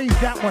 I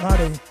raised that one,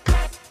 honey.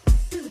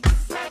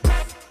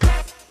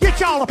 Get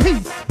y'all a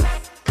piece.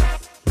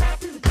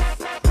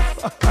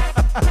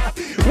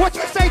 What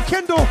you say,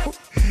 Kendall?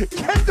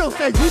 Kendall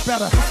said you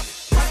better.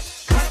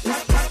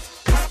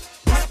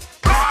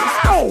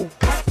 Ow!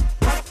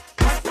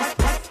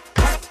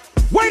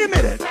 Wait a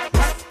minute.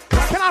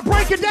 Can I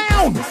break it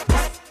down?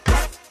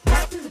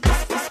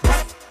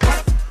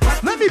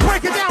 Let me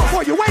break it down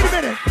for you. Wait a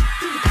minute.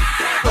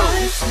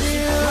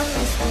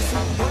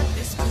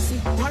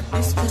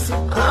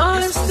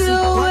 I'm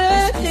still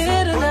with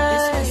here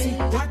tonight,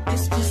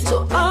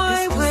 so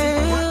I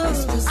will.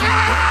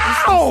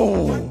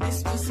 Ow!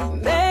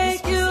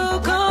 Make you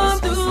come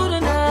through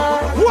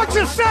tonight. What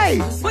you say?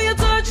 Will you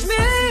touch me?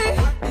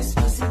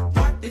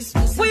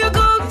 Will you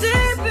go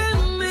deep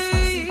in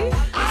me?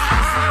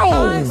 I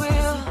Ow!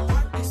 will.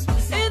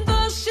 In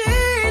the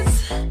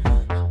sheets,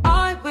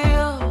 I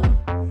will.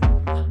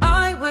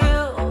 I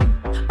will.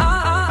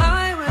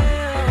 I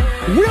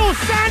will. Will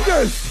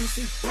Sanders!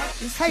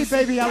 Hey,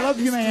 baby, I love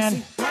you,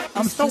 man.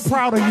 I'm so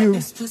proud of you.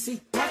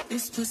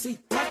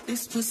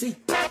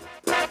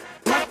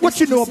 What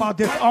you know about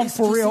this,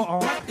 for real,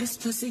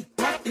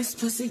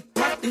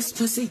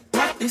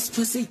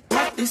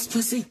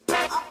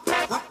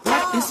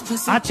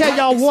 I tell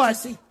y'all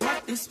what,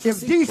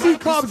 if DC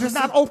Clubs is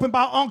not open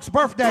by Unc's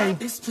birthday,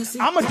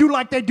 I'm going to do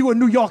like they do in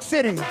New York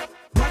City.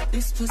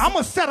 I'm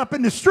going to set up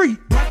in the street,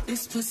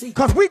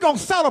 because we going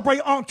to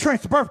celebrate Unc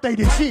Trent's birthday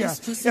this year.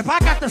 If I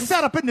got to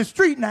set up in the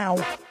street now,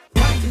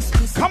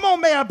 come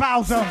on, Mayor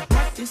Bowser.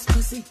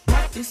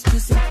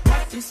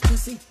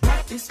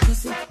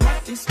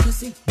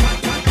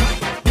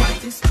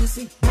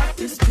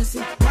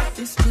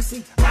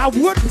 I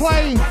would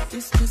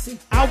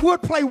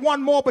play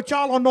one more, but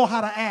y'all don't know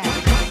how to act.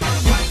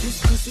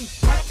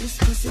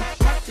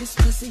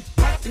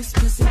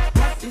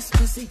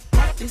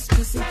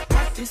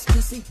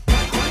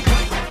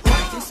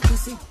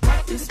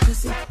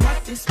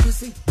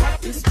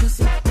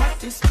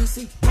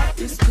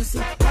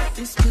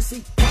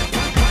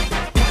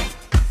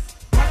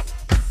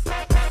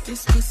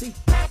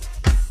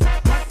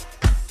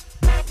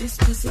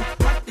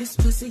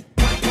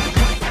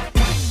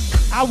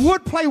 I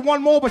would play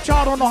one more, but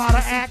y'all don't know how to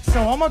act,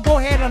 so I'm gonna go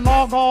ahead and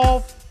log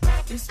off.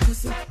 This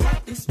pussy,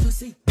 this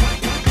pussy.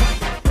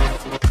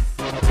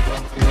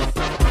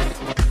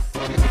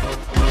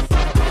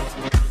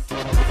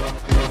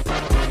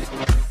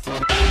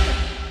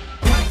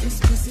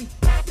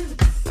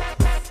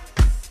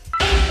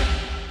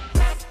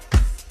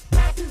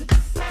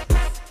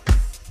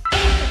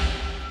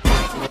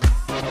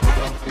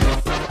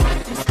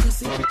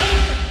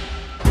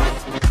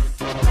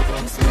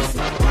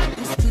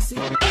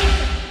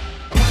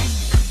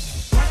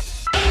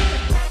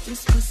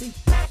 this pussy.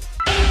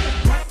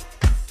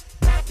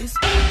 This.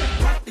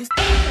 This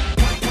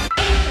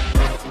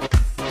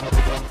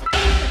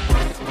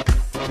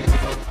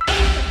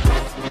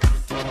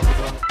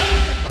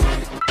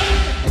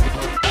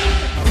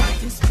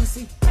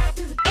pussy.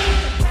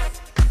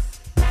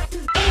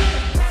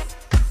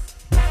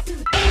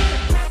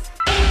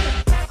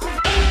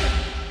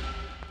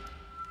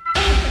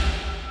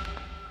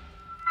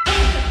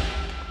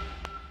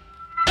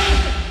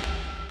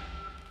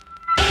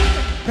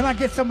 Can I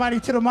get somebody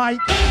to the mic?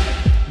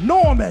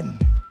 Norman,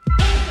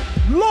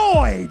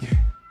 Lloyd,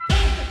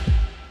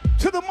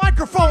 to the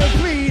microphone,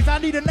 please. I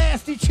need a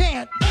nasty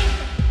chant.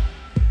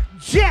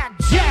 Jack,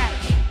 Jack,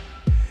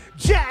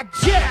 Jack,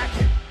 Jack.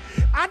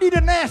 I need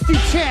a nasty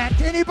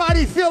chant.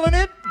 Anybody feeling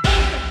it?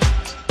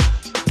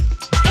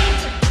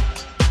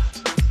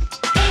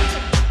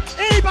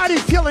 Anybody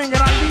feeling it?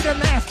 I need a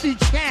nasty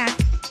chant.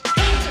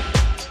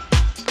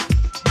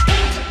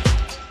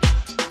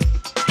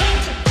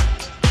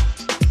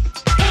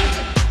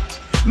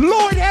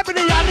 Lloyd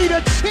Ebony, I need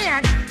a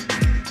chant.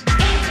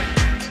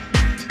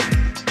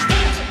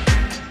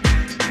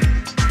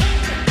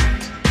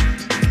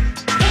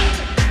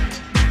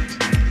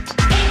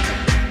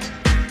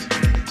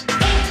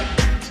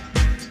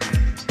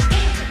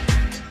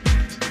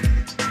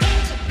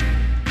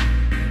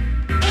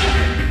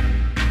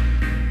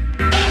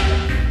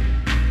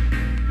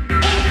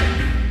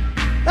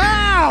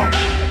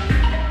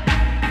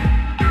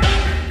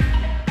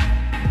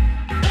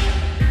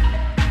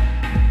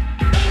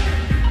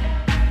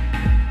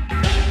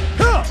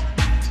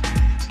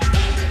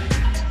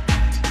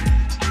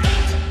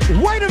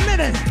 Wait a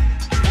minute.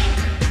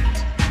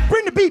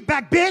 Bring the beat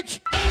back,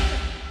 bitch.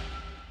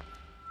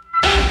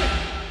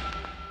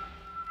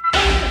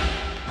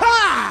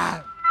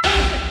 Ha!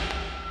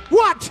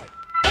 What?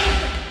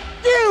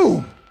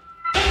 You!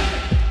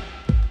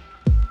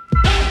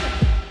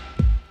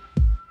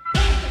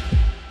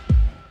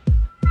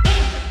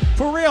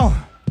 For real,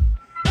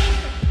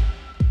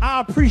 I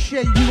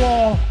appreciate you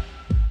all.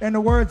 In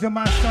the words of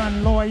my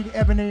son, Lloyd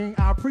Ebony,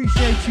 I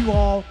appreciate you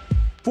all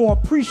for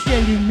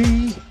appreciating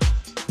me.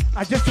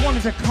 I just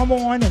wanted to come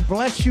on and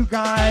bless you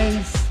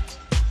guys.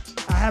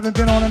 I haven't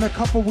been on in a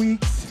couple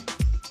weeks.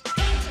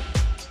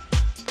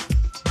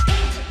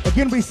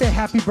 Again, we say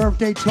happy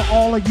birthday to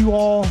all of you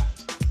all.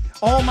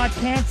 All my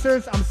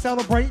cancers, I'm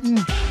celebrating.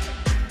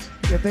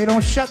 If they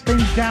don't shut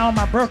things down,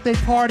 my birthday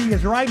party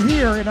is right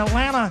here in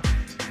Atlanta,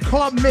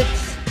 Club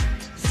Mix,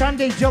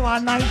 Sunday, July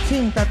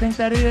 19th, I think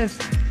that is.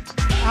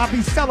 I'll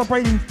be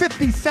celebrating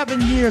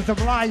 57 years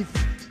of life.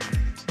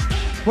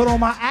 But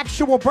on my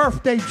actual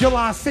birthday,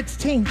 July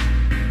 16th,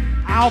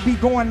 I'll be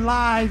going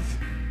live,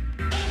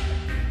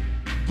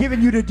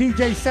 giving you the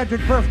DJ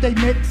Sedrick birthday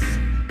mix.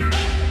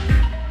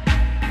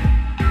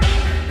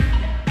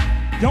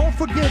 Don't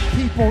forget,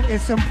 people,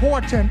 it's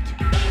important.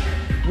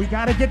 We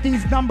gotta get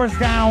these numbers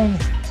down.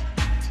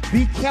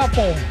 Be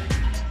careful.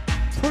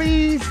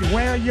 Please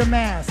wear your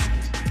mask.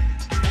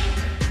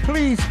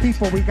 Please,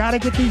 people, we gotta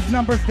get these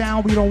numbers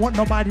down. We don't want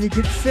nobody to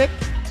get sick.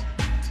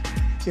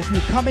 If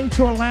you're coming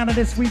to Atlanta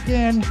this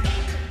weekend,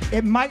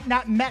 it might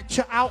not match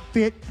your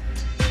outfit,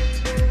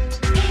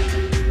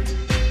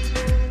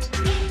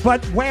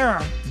 but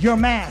wear your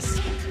mask.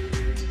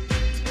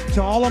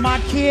 To all of my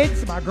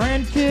kids, my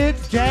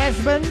grandkids,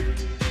 Jasmine,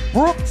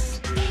 Brooks,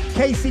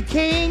 Casey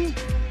King,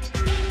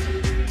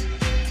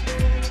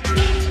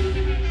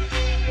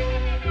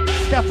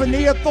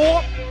 Stephania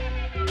Thorpe,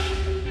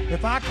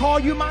 if I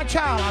call you my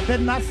child, I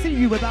better not see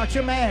you without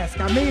your mask.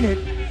 I mean it.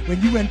 When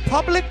you in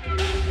public,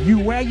 you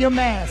wear your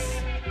mask.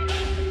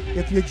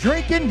 If you're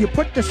drinking, you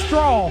put the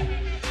straw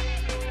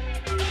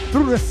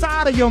through the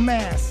side of your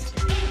mask.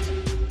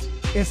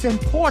 It's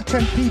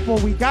important, people.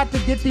 We got to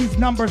get these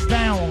numbers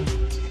down,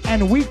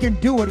 and we can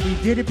do it. We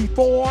did it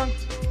before.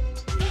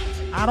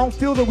 I don't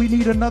feel that we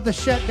need another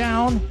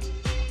shutdown.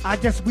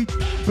 We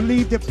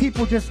believe that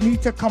people just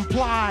need to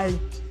comply.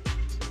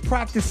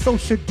 Practice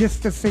social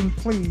distancing,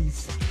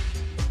 please.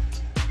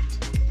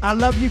 I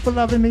love you for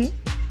loving me,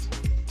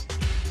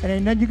 and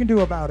ain't nothing you can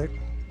do about it.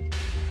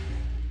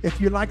 If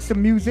you like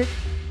some music,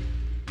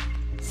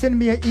 send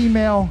me an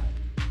email,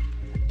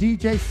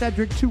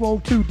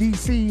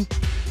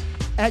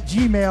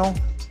 djcedrick202dc@gmail.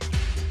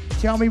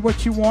 Tell me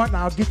what you want, and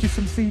I'll get you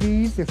some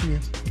CDs.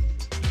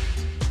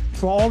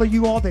 For all of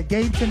you all that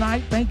gave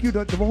tonight, thank you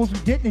to those who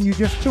didn't and you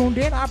just tuned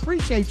in. I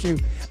appreciate you.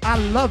 I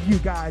love you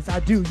guys. I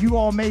do. You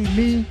all made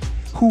me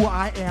who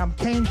I am.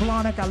 Kane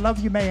Blonick, I love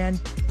you, man.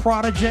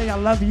 Prodigy, I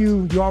love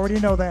you. You already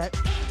know that.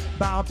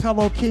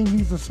 Balpello King,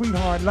 he's a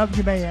sweetheart. Love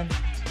you, man.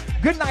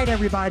 Good night,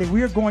 everybody.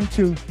 We're going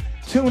to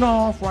tune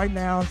off right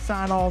now,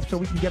 sign off so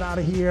we can get out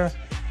of here.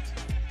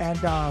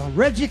 And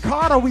Reggie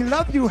Carter, we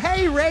love you.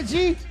 Hey,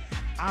 Reggie.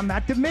 I'm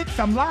at the mix.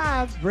 I'm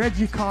live.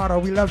 Reggie Carter,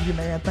 we love you,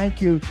 man. Thank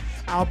you.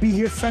 I'll be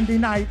here Sunday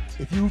night.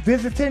 If you're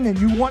visiting and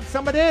you want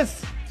some of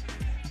this,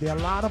 there are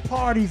a lot of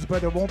parties, but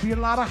there won't be a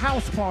lot of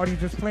house parties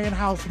just playing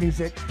house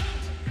music.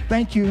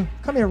 Thank you.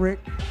 Come here,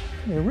 Rick.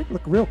 Come here. Rick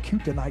look real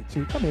cute tonight,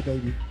 too. Come here,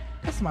 baby.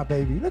 That's my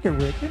baby. Look at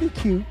Rick. Isn't he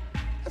cute?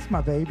 That's my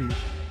baby.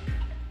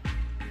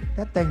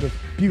 That thing is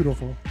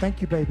beautiful.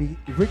 Thank you, baby.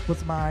 Rick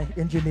was my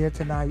engineer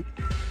tonight.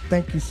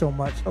 Thank you so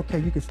much. Okay,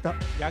 you can stop.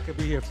 Y'all could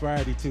be here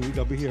Friday too. We're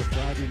gonna be here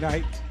Friday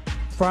night.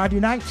 Friday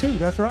night too,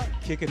 that's right.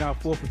 Kicking our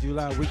 4th of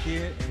July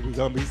weekend, and we're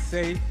gonna be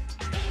safe.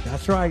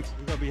 That's right.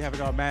 We're gonna be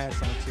having our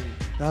masks on too.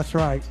 That's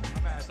right.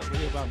 My mask over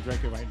here, but I'm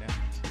drinking right now.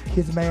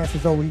 His mask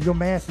is over here. Your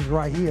mask is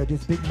right here.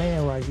 This big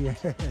man right here.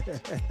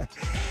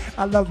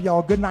 I love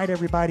y'all. Good night,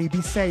 everybody.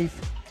 Be safe.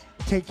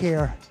 Take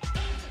care.